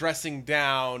character dressing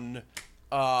down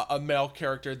a male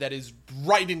character that is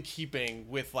right in keeping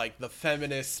with like the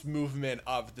feminist movement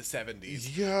of the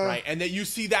 70s. Yeah. Right. And that you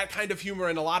see that kind of humor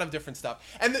in a lot of different stuff.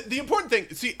 And the important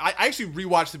thing, see, I actually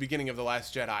rewatched the beginning of The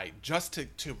Last Jedi just to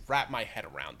wrap my head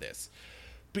around this,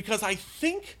 because I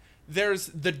think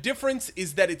the difference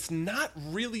is that it's not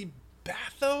really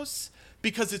bathos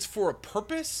because it's for a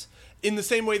purpose. In the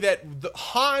same way that the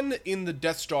Han in the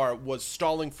Death Star was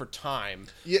stalling for time,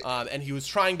 and he was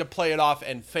trying to play it off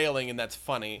and failing, and that's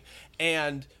funny.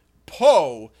 And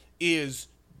Poe is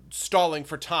stalling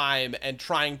for time and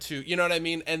trying to, you know what I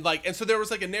mean? And so there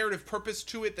was like a narrative purpose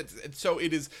to it, so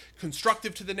it is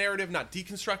constructive to the narrative, not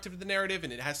deconstructive to the narrative,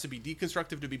 and it has to be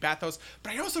deconstructive to be bathos.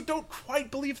 But I also don't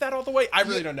quite believe that all the way. I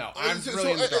really don't know. I'm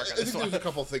really in the dark on this one. I think there's a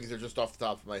couple things that are just off the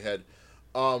top of my head.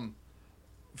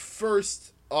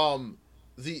 First,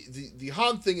 the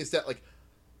Han thing is that, like,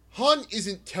 Han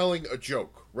isn't telling a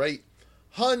joke, right?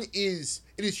 It is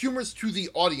humorous to the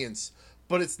audience,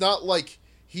 but it's not like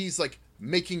he's like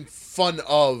making fun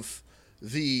of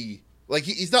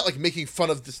he's not like making fun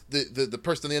of the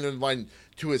person on the end of the line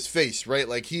to his face, right?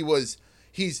 Like,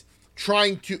 he's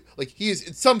trying to, like, he is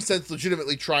in some sense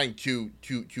legitimately trying to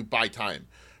buy time,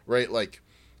 right? Like,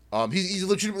 he's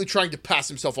legitimately trying to pass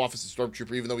himself off as a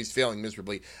stormtrooper, even though he's failing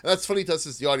miserably. And that's funny to us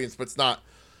as the audience, but it's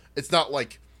not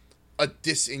like a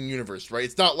diss in universe, right?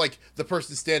 It's not like the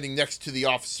person standing next to the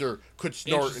officer could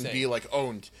snort and be like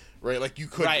owned, right? Like, you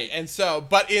could, right? And so,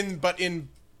 but in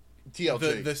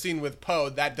TLJ, the scene with Poe,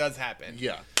 that does happen.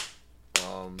 Yeah.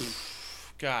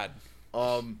 God.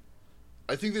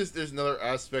 I think there's another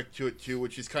aspect to it too,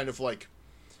 which is kind of like,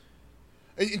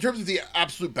 in terms of the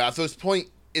absolute bathos point,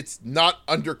 it's not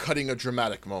undercutting a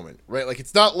dramatic moment, right? Like,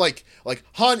 it's not like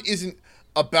Han isn't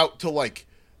about to, like,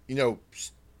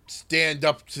 stand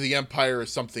up to the Empire or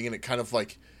something, and it kind of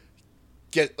like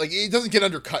it doesn't get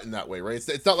undercut in that way, right?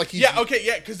 It's not like he's... Yeah, okay,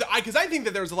 yeah, because I think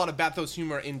that there's a lot of bathos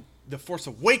humor in the Force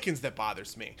Awakens that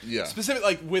bothers me. Yeah. Specifically,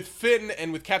 like with Finn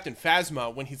and with Captain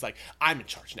Phasma, when he's like, "I'm in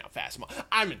charge now, Phasma.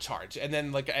 I'm in charge," and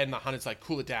then and the Hunter's like,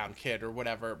 "Cool it down, kid," or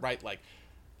whatever, right? Like,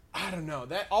 I don't know.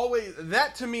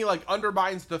 That to me like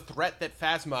undermines the threat that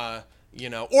Phasma,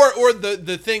 or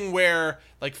the thing where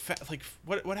like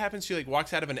what happens? She like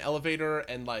walks out of an elevator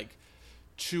and like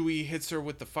Chewie hits her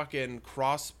with the fucking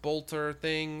cross bolter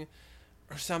thing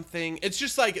or something. It's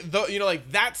just like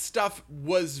like that stuff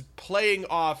was playing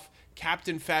off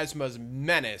Captain Phasma's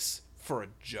menace for a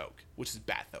joke, which is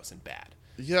bathos and bad.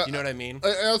 Yeah, you know what I mean?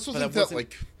 I also think that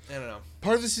like I don't know.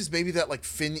 Part of this is maybe that like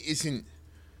Finn isn't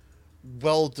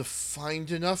well defined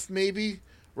enough, maybe,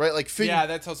 right? Like Finn. Yeah,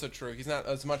 that's also true. He's not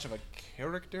as much of a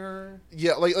character.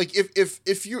 Yeah, like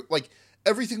if you're like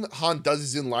everything that Han does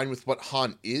is in line with what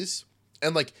Han is,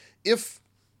 and like if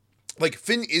like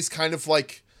Finn is kind of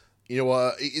like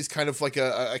is kind of like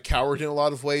a coward in a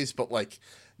lot of ways, but like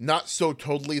not so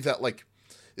totally that like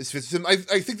this fits him. I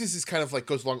think this is kind of like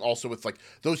goes along also with like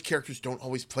those characters don't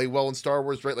always play well in Star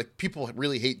Wars, right? Like people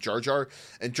really hate Jar Jar,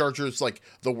 and Jar Jar is like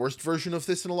the worst version of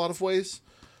this in a lot of ways.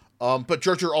 But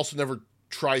Jar Jar also never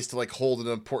tries to like hold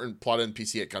an important plot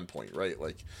NPC at gunpoint, right?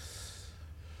 Like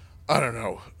I don't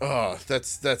know.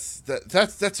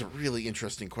 That's a really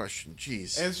interesting question.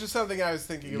 Jeez. And it's just something I was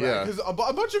thinking about because a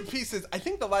bunch of pieces. I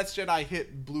think The Last Jedi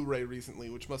hit Blu-ray recently,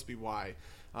 which must be why.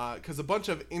 Because a bunch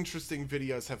of interesting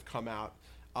videos have come out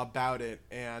about it,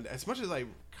 and as much as I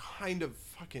kind of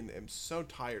fucking am so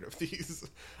tired of these,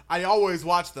 I always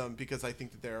watch them because I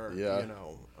think that they're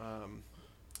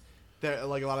they're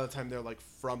like a lot of the time they're like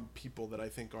from people that I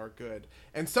think are good.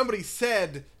 And somebody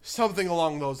said something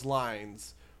along those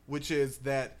lines, which is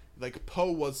that like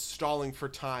Poe was stalling for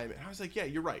time, and I was like, yeah,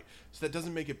 you're right. So that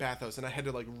doesn't make it bathos, and I had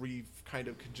to like kind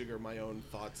of conjigure my own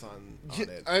thoughts on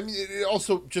it. I mean, it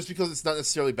also just because it's not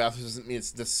necessarily bathos doesn't mean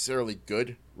it's necessarily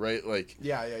good, right? Like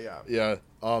yeah.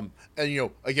 And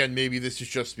again, maybe this is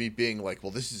just me being like,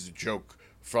 well, this is a joke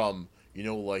from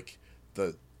like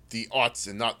the aughts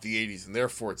and not the 80s, and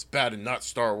therefore it's bad and not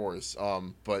Star Wars.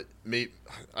 But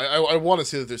I want to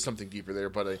say that there's something deeper there,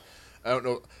 but I don't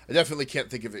know. I definitely can't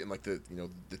think of it in like the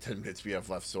 10 minutes we have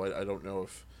left, so I don't know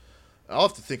if I'll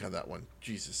have to think on that one.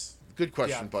 Jesus, good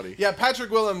question, buddy. Yeah,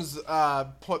 Patrick Willems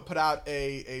put out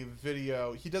a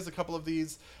video. He does a couple of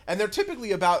these, and they're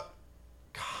typically about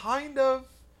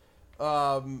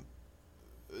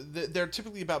they're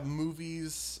typically about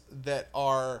movies that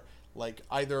are like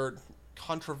either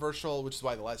controversial, which is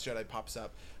why The Last Jedi pops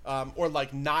up, or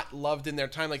like not loved in their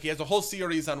time. Like he has a whole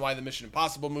series on why the Mission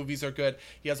Impossible movies are good.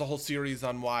 He has a whole series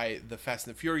on why the Fast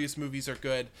and the Furious movies are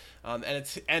good.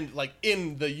 And like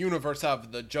in the universe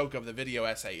of the joke of the video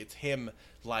essay, it's him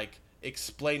like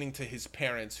explaining to his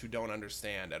parents who don't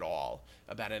understand at all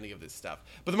about any of this stuff.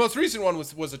 But the most recent one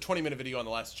was a 20-minute video on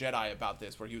The Last Jedi about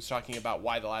this, where he was talking about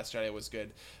why The Last Jedi was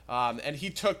good. And he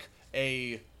took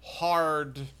a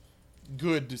hard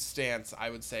good stance, I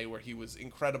would say, where he was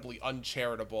incredibly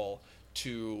uncharitable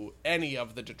to any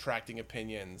of the detracting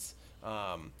opinions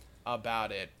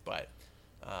about it. But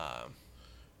I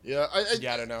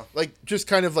don't know. Like just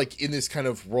kind of like in this kind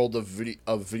of world of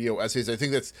video essays, I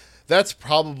think that's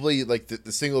probably like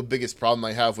the single biggest problem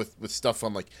I have with stuff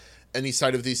on like any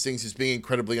side of these things is being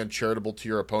incredibly uncharitable to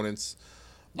your opponents.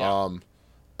 I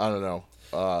don't know.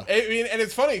 I mean, and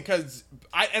it's funny because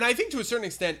I think to a certain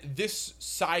extent this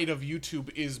side of YouTube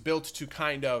is built to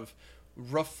kind of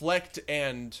reflect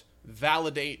and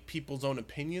validate people's own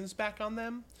opinions back on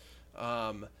them.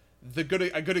 A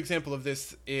good example of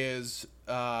this is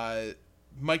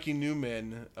Mikey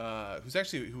Newman,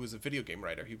 who was a video game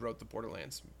writer. He wrote the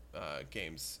Borderlands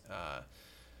games.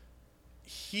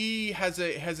 He has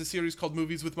a series called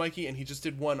Movies with Mikey, and he just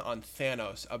did one on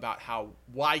Thanos about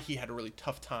why he had a really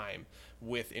tough time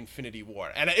with Infinity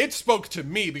War. And it spoke to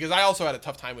me because I also had a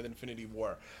tough time with Infinity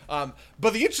War.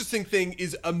 But the interesting thing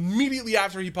is immediately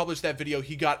after he published that video,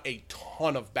 he got a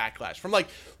ton of backlash from like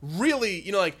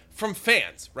really, like from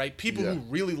fans, right? People who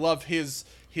really love his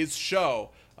show.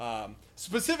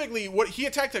 Specifically, what he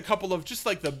attacked a couple of just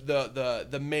like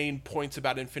the main points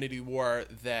about Infinity War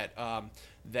that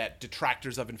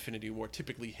detractors of Infinity War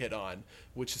typically hit on,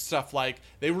 which is stuff like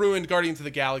they ruined Guardians of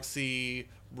the Galaxy,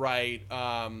 right,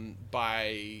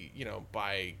 by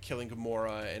killing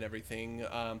Gamora and everything.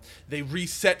 They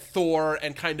reset Thor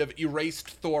and kind of erased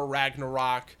Thor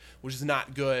Ragnarok, which is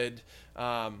not good.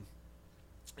 But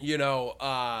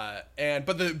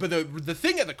the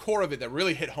thing at the core of it that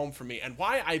really hit home for me, and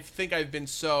why I think I've been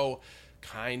so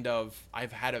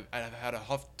I've had a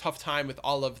tough time with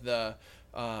all of the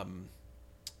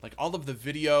like all of the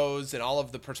videos and all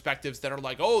of the perspectives that are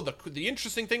like, oh, the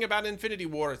interesting thing about Infinity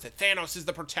War is that Thanos is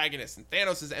the protagonist and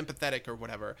Thanos is empathetic or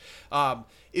whatever,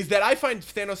 is that I find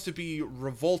Thanos to be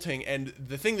revolting. And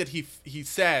the thing that he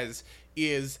says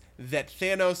is that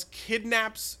Thanos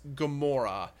kidnaps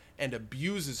Gamora and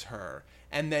abuses her,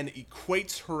 and then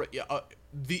equates her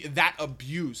that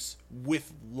abuse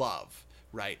with love,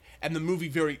 right? And the movie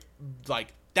very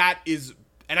like that is,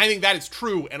 and I think that is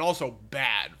true and also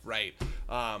bad, right?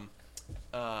 And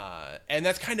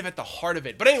that's kind of at the heart of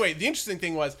it. But anyway, the interesting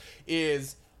thing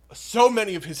is so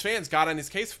many of his fans got on his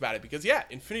case about it because, yeah,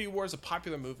 Infinity War is a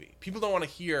popular movie. People don't want to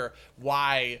hear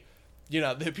why,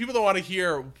 people don't want to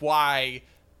hear why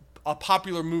a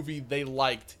popular movie they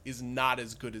liked is not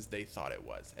as good as they thought it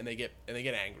was, and they get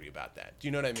angry about that. Do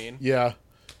you know what I mean? Yeah.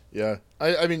 I'm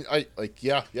not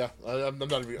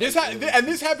even.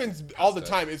 This happens all the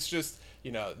time. It's just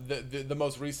the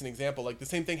most recent example. Like the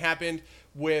same thing happened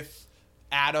with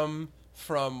Adam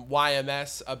from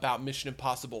YMS about Mission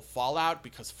Impossible Fallout,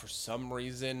 because for some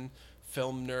reason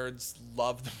film nerds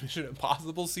love the Mission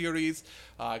Impossible series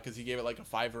because he gave it like a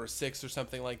 5 or a 6 or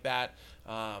something like that.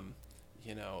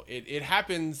 It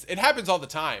happens all the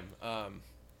time.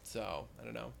 So I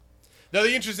don't know. Now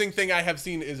the interesting thing I have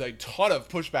seen is a ton of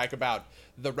pushback about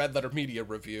the Red Letter Media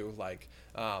review. Like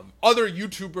other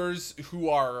YouTubers who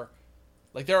are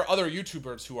like, there are other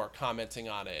YouTubers who are commenting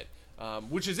on it,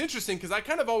 which is interesting because I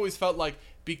kind of always felt like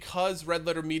because Red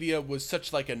Letter Media was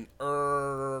such like an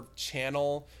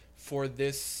channel for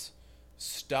this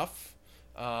stuff,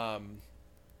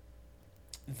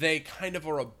 they kind of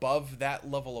are above that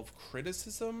level of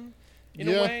criticism in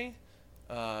a way.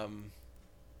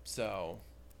 So.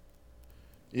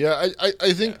 Yeah,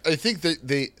 I think that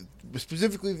they,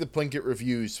 specifically the Plinkett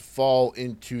reviews, fall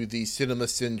into the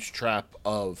CinemaSins trap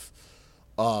of,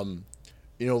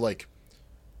 like,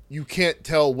 you can't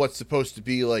tell what's supposed to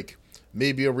be like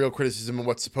maybe a real criticism and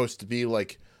what's supposed to be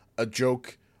like a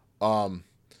joke. And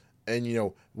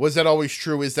was that always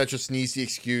true? Is that just an easy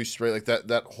excuse, right? Like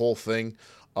that whole thing.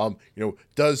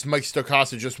 Does Mike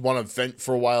Stokasa just want to vent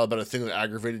for a while about a thing that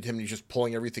aggravated him and he's just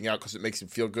pulling everything out because it makes him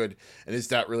feel good? And is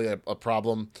that really a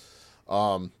problem?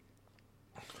 Because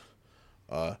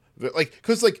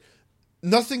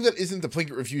nothing that isn't the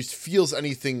Plinkett reviews feels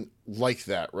anything like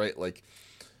that, right? Like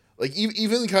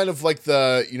even kind of like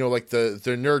the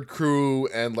the Nerd Crew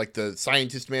and like the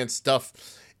Scientist Man stuff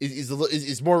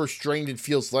is more restrained and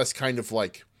feels less kind of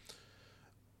like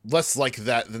less like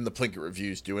that than the Plinkett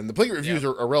reviews do, and the Plinkett reviews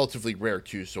are relatively rare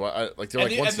too. So they're once a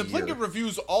year. And the Plinkett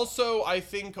reviews also, I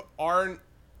think, aren't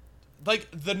like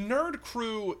the Nerd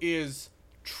Crew is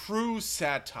true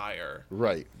satire,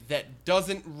 right? That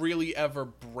doesn't really ever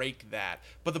break that,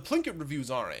 but the Plinkett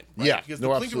reviews aren't, right? Yeah, because the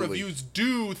Plinkett reviews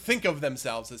do think of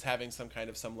themselves as having some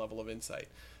level of insight.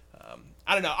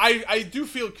 I don't know. I do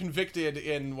feel convicted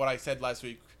in what I said last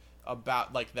week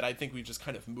about like that. I think we just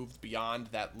kind of moved beyond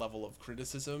that level of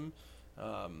criticism,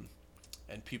 and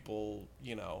people,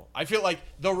 I feel like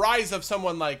the rise of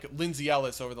someone like Lindsay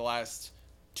Ellis over the last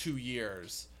 2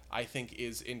 years, I think,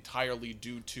 is entirely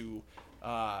due to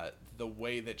the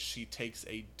way that she takes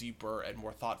a deeper and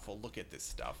more thoughtful look at this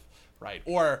stuff, right?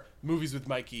 Or Movies with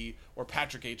Mikey, or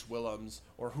Patrick H. Willems,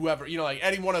 or whoever, like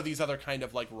any one of these other kind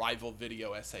of like rival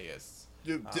video essayists.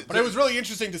 But it was really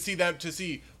interesting to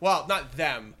see well, not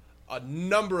them. A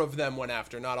number of them went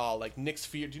after, not all, like Nyx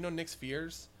Fears. Do you know Nyx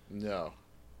Fears? No.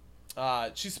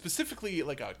 She's specifically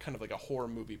like a kind of like a horror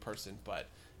movie person, but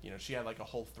she had like a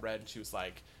whole thread. She was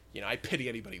like, I pity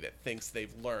anybody that thinks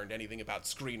they've learned anything about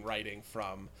screenwriting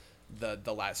from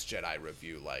the Last Jedi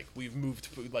review. Like we've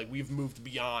moved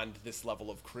beyond this level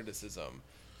of criticism.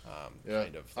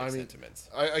 Kind of sentiments.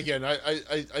 I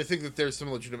think that there's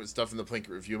some legitimate stuff in the Plinkett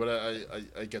review, but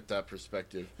I get that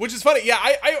perspective. Which is funny. Yeah,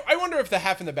 I wonder if the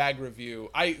Half in the Bag review.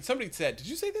 Somebody said, did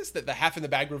you say this, that the Half in the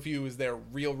Bag review is their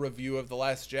real review of The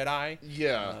Last Jedi?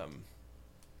 Yeah.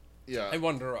 Yeah. I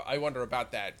wonder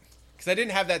about that, because I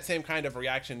didn't have that same kind of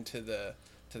reaction to the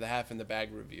Half in the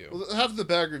Bag review. Well, the Half in the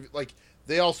Bag review, like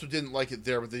they also didn't like it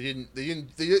there, but they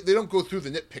don't go through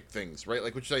the nitpick things, right?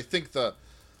 Like, which I think the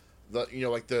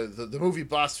movie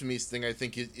blasphemies thing, I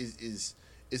think is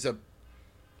a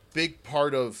big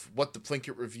part of what the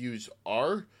Plinkett reviews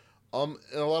are, in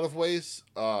a lot of ways.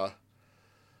 I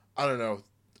don't know.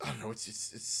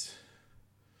 It's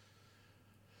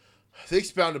they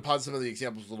expound upon some of the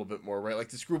examples a little bit more, right? Like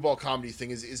the screwball comedy thing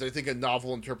is I think a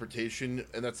novel interpretation,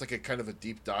 and that's like a kind of a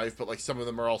deep dive. But like some of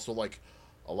them are also like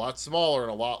a lot smaller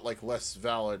and a lot like less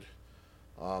valid.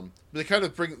 But they kind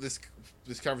of bring this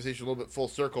conversation a little bit full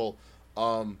circle.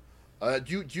 Do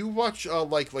you watch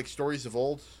like Stories of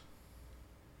Old?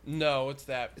 No, what's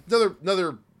that?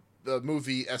 Another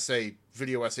movie essay,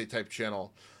 video essay type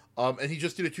channel, and he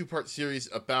just did a 2-part series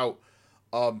about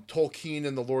Tolkien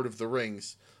and the Lord of the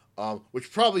Rings,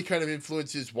 which probably kind of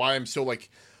influences why I'm so like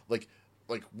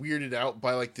weirded out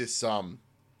by like this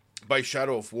by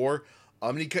Shadow of War.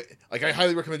 I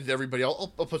highly recommend it to everybody. I'll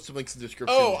put some links in the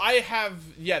description. Oh, I have,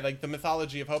 like the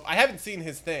Mythology of Hope. I haven't seen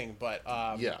his thing, but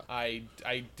I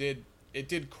did. It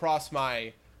did cross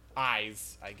my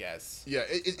eyes, I guess. Yeah,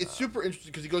 it's super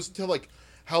interesting because he goes into like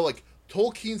how like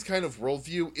Tolkien's kind of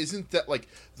worldview isn't that like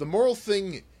the moral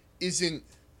thing isn't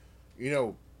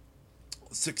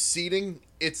succeeding.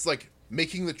 It's like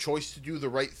making the choice to do the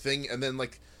right thing, and then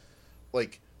like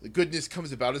the goodness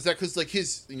comes about. Is that because like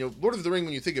his Lord of the Ring,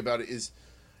 when you think about it, is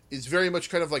very much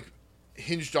kind of like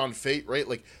hinged on fate, right?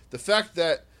 Like the fact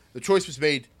that the choice was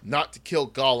made not to kill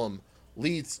Gollum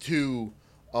leads to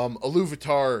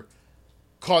Iluvatar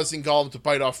causing Gollum to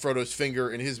bite off Frodo's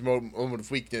finger in his moment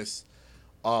of weakness,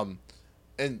 and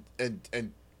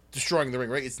destroying the ring.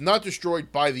 Right? It's not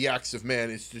destroyed by the acts of man.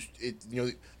 It's just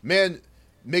man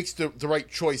makes the right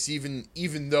choice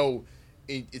even though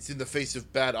it's in the face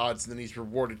of bad odds, and then he's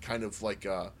rewarded kind of like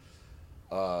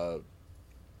what's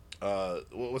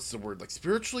the word, like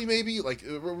spiritually maybe, like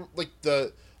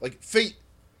fate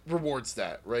rewards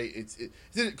that, right? It's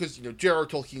because J.R.R.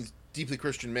 Tolkien's deeply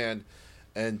Christian man,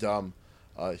 and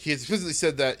he has explicitly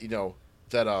said that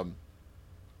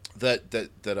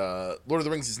that Lord of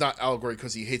the Rings is not allegory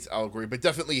because he hates allegory, but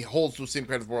definitely holds those same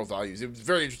kind of moral values. It was a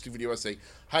very interesting video essay.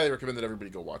 Highly recommend that everybody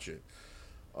go watch it.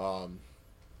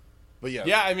 But yeah.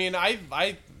 Yeah, I mean,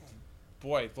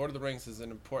 boy, Lord of the Rings is an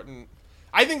important.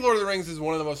 I think Lord of the Rings is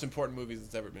one of the most important movies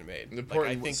that's ever been made.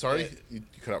 Important. Like, sorry, you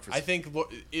cut out for a second.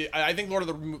 I think Lord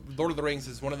of the Rings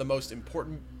is one of the most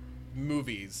important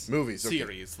series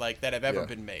okay. like that have ever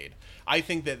been made. I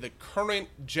think that the current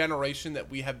generation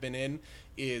that we have been in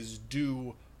is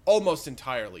due almost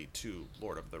entirely to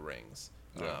Lord of the Rings.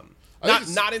 Yeah.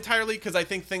 Not entirely, because I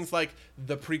think things like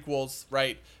the prequels,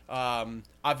 right?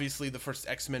 Obviously, the first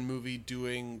X-Men movie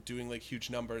doing like huge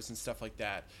numbers and stuff like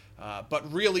that.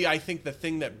 But really, I think the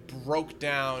thing that broke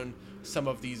down some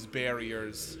of these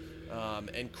barriers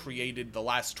and created the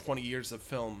last 20 years of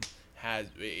film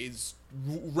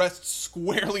rests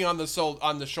squarely on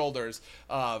the shoulders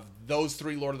of those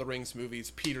 3 Lord of the Rings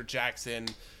movies, Peter Jackson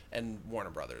and Warner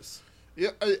Brothers. Yeah,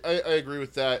 I agree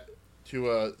with that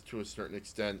to a certain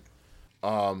extent.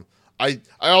 I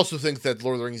also think that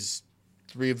Lord of the Rings is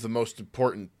 3 of the most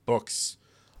important books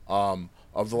of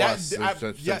the last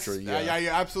century. Yes, I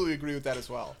absolutely agree with that as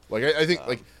well. Like I think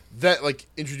like that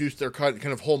introduced their kind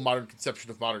of whole modern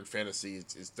conception of modern fantasy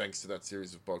is thanks to that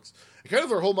series of books. And kind of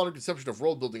their whole modern conception of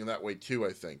world building in that way too,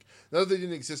 I think. Not that they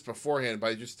didn't exist beforehand, but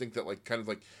I just think that kind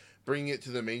of bringing it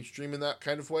to the mainstream in that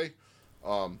kind of way.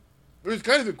 It was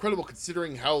kind of incredible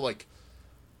considering how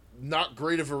not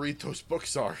great of a read those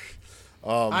books are.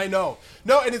 I know.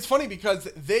 No, and it's funny because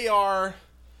they are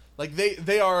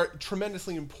they are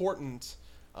tremendously important,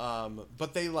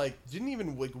 but they didn't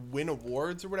even win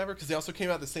awards or whatever, because they also came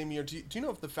out the same year. Do you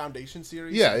know if the Foundation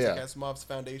series? Yeah. Asimov's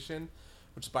Foundation,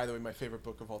 which is, by the way, my favorite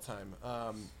book of all time.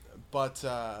 But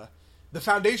the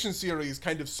Foundation series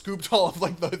kind of scooped all of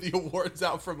the awards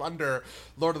out from under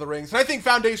Lord of the Rings, and I think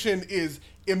Foundation is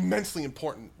immensely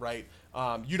important, right?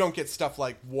 You don't get stuff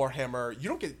like Warhammer. You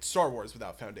don't get Star Wars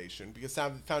without Foundation, because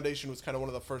Foundation was kind of one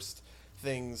of the first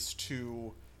things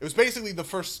to. It was basically the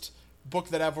first book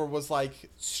that ever was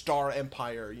Star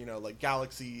Empire,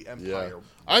 Galaxy Empire. Yeah.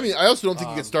 I mean, I also don't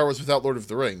think you get Star Wars without Lord of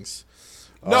the Rings.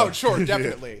 No, sure,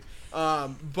 definitely.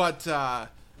 But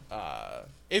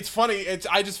it's funny.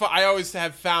 I always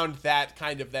have found that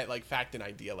kind of fact and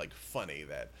idea funny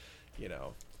that, I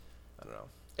don't know.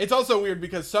 It's also weird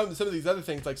because some of these other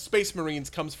things, like Space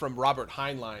Marines, comes from Robert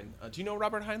Heinlein. Do you know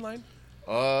Robert Heinlein?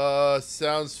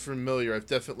 Sounds familiar. I've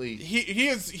definitely. He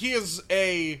is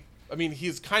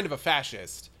kind of a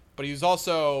fascist, but he's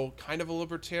also kind of a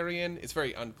libertarian. It's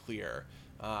very unclear.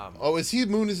 Is he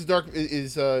Moon is a Dark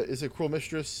is a Cruel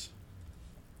Mistress?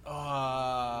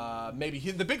 Maybe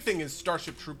the big thing is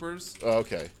Starship Troopers. Oh,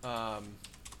 okay. Yeah,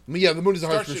 the Moon is a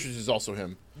Harsh Mistress is also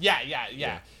him.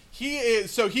 Yeah. He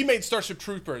is. So he made Starship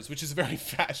Troopers, which is a very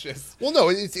fascist. Well, no,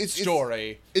 it's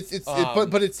story.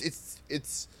 But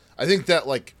it's. I think that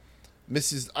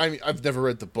Mrs. I've never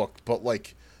read the book, but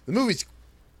the movie's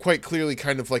quite clearly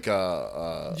kind of So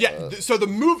the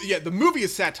movie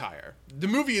is satire. The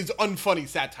movie is unfunny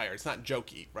satire. It's not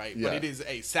jokey, right? Yeah. But it is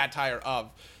a satire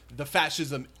of the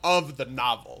fascism of the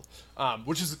novel,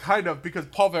 which is kind of because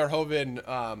Paul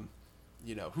Verhoeven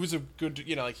who's a good,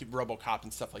 like RoboCop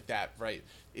and stuff like that, right,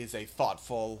 is a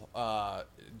thoughtful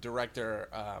director,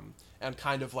 and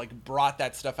kind of like brought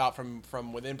that stuff out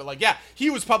from within. But like, yeah, he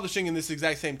was publishing in this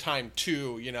exact same time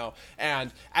too,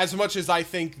 and as much as I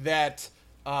think that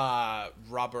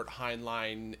Robert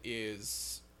Heinlein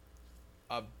is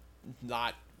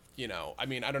not, I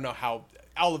mean, I don't know how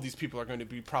all of these people are going to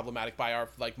be problematic by our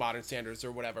like modern standards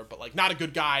or whatever, but like not a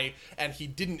good guy, and he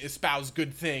didn't espouse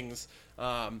good things.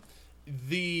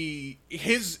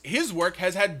 His work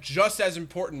has had just as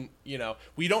important,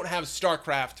 we don't have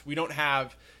StarCraft, we don't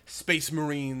have Space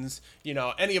Marines,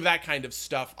 any of that kind of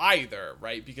stuff either,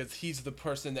 right? Because he's the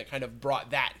person that kind of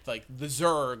brought that, like the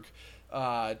Zerg,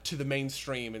 to the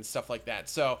mainstream and stuff like that.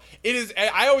 So it is,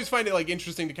 I always find it like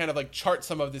interesting to kind of like chart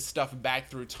some of this stuff back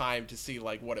through time to see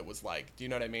like what it was like. Do you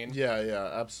know what I mean? Yeah,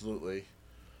 absolutely.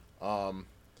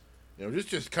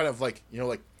 Just kind of like,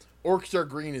 like Orcs Are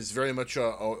Green is very much a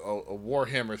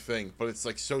Warhammer thing, but it's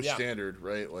like so standard,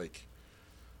 right? Like,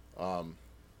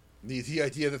 the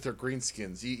idea that they're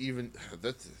greenskins, even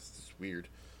that's weird.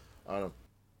 I don't know.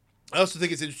 I also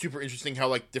think it's super interesting how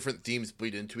like different themes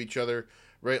bleed into each other,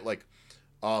 right? Like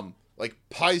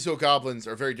Paizo goblins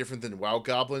are very different than WoW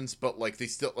goblins, but like they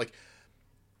still like.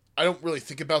 I don't really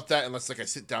think about that unless like I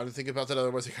sit down and think about that.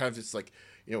 Otherwise, I kind of just like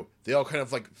they all kind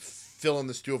of like fill in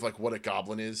the stew of like what a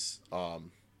goblin is. I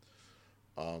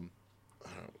don't know.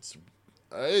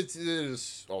 It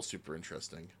is all super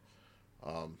interesting.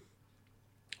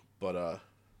 But I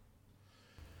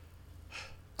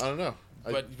don't know.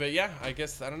 But yeah, I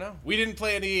guess I don't know. We didn't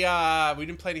play any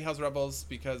Hell's Rebels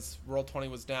because Roll20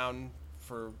 was down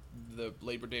for the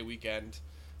Labor Day weekend.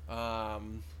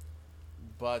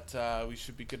 But we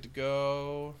should be good to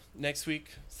go next week.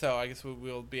 So I guess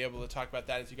we'll be able to talk about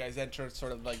that as you guys enter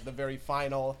sort of like the very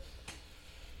final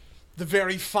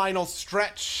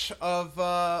stretch of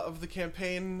the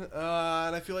campaign.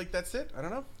 And I feel like that's it. I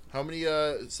don't know. How many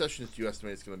sessions do you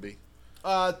estimate it's going to be? 2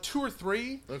 or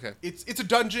 3. Okay. It's a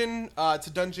dungeon. It's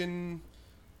a dungeon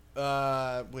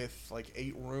with like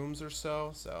 8 rooms or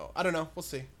so. So I don't know. We'll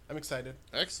see. I'm excited.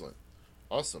 Excellent.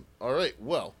 Awesome. All right.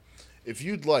 Well, if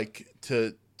you'd like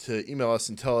to email us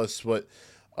and tell us what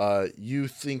you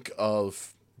think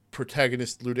of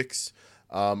Protagonist Ludix,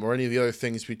 or any of the other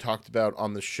things we talked about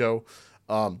on the show,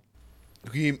 you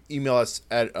can email us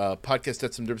at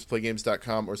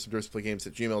podcast@somederpsplaygames.com or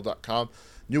somederpsplaygames@gmail.com.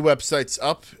 New website's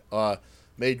up,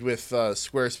 made with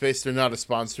Squarespace. They're not a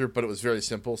sponsor, but it was very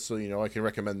simple, so I can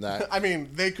recommend that. I mean,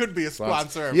 they could be a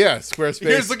sponsor. Yeah, Squarespace.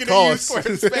 Here's looking at you,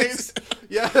 Squarespace.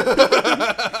 Yeah.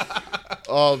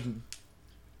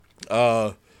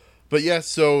 But yeah,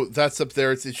 so that's up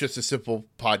there. It's just a simple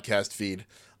podcast feed.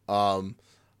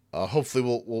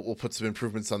 Hopefully we'll put some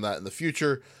improvements on that in the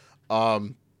future.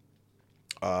 What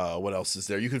else is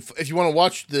there? You can, if you want to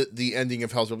watch the ending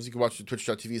of Hell's Rebels, you can watch it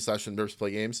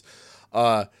twitch.tv/somederpsplaygames.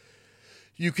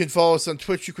 You can follow us on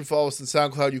Twitch. You can follow us on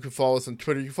SoundCloud. You can follow us on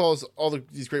Twitter. You can follow us all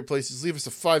these great places. Leave us a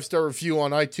 5-star review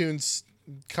on iTunes.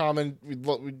 Comment.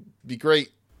 We'd be great.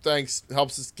 Thanks. It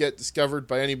helps us get discovered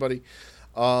by anybody.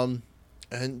 And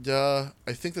I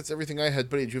think that's everything I had.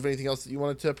 Buddy, do you have anything else that you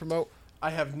wanted to promote? I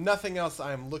have nothing else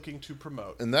I am looking to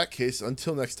promote. In that case,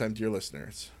 until next time, dear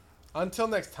listeners. Until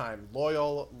next time,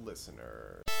 loyal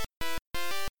listeners.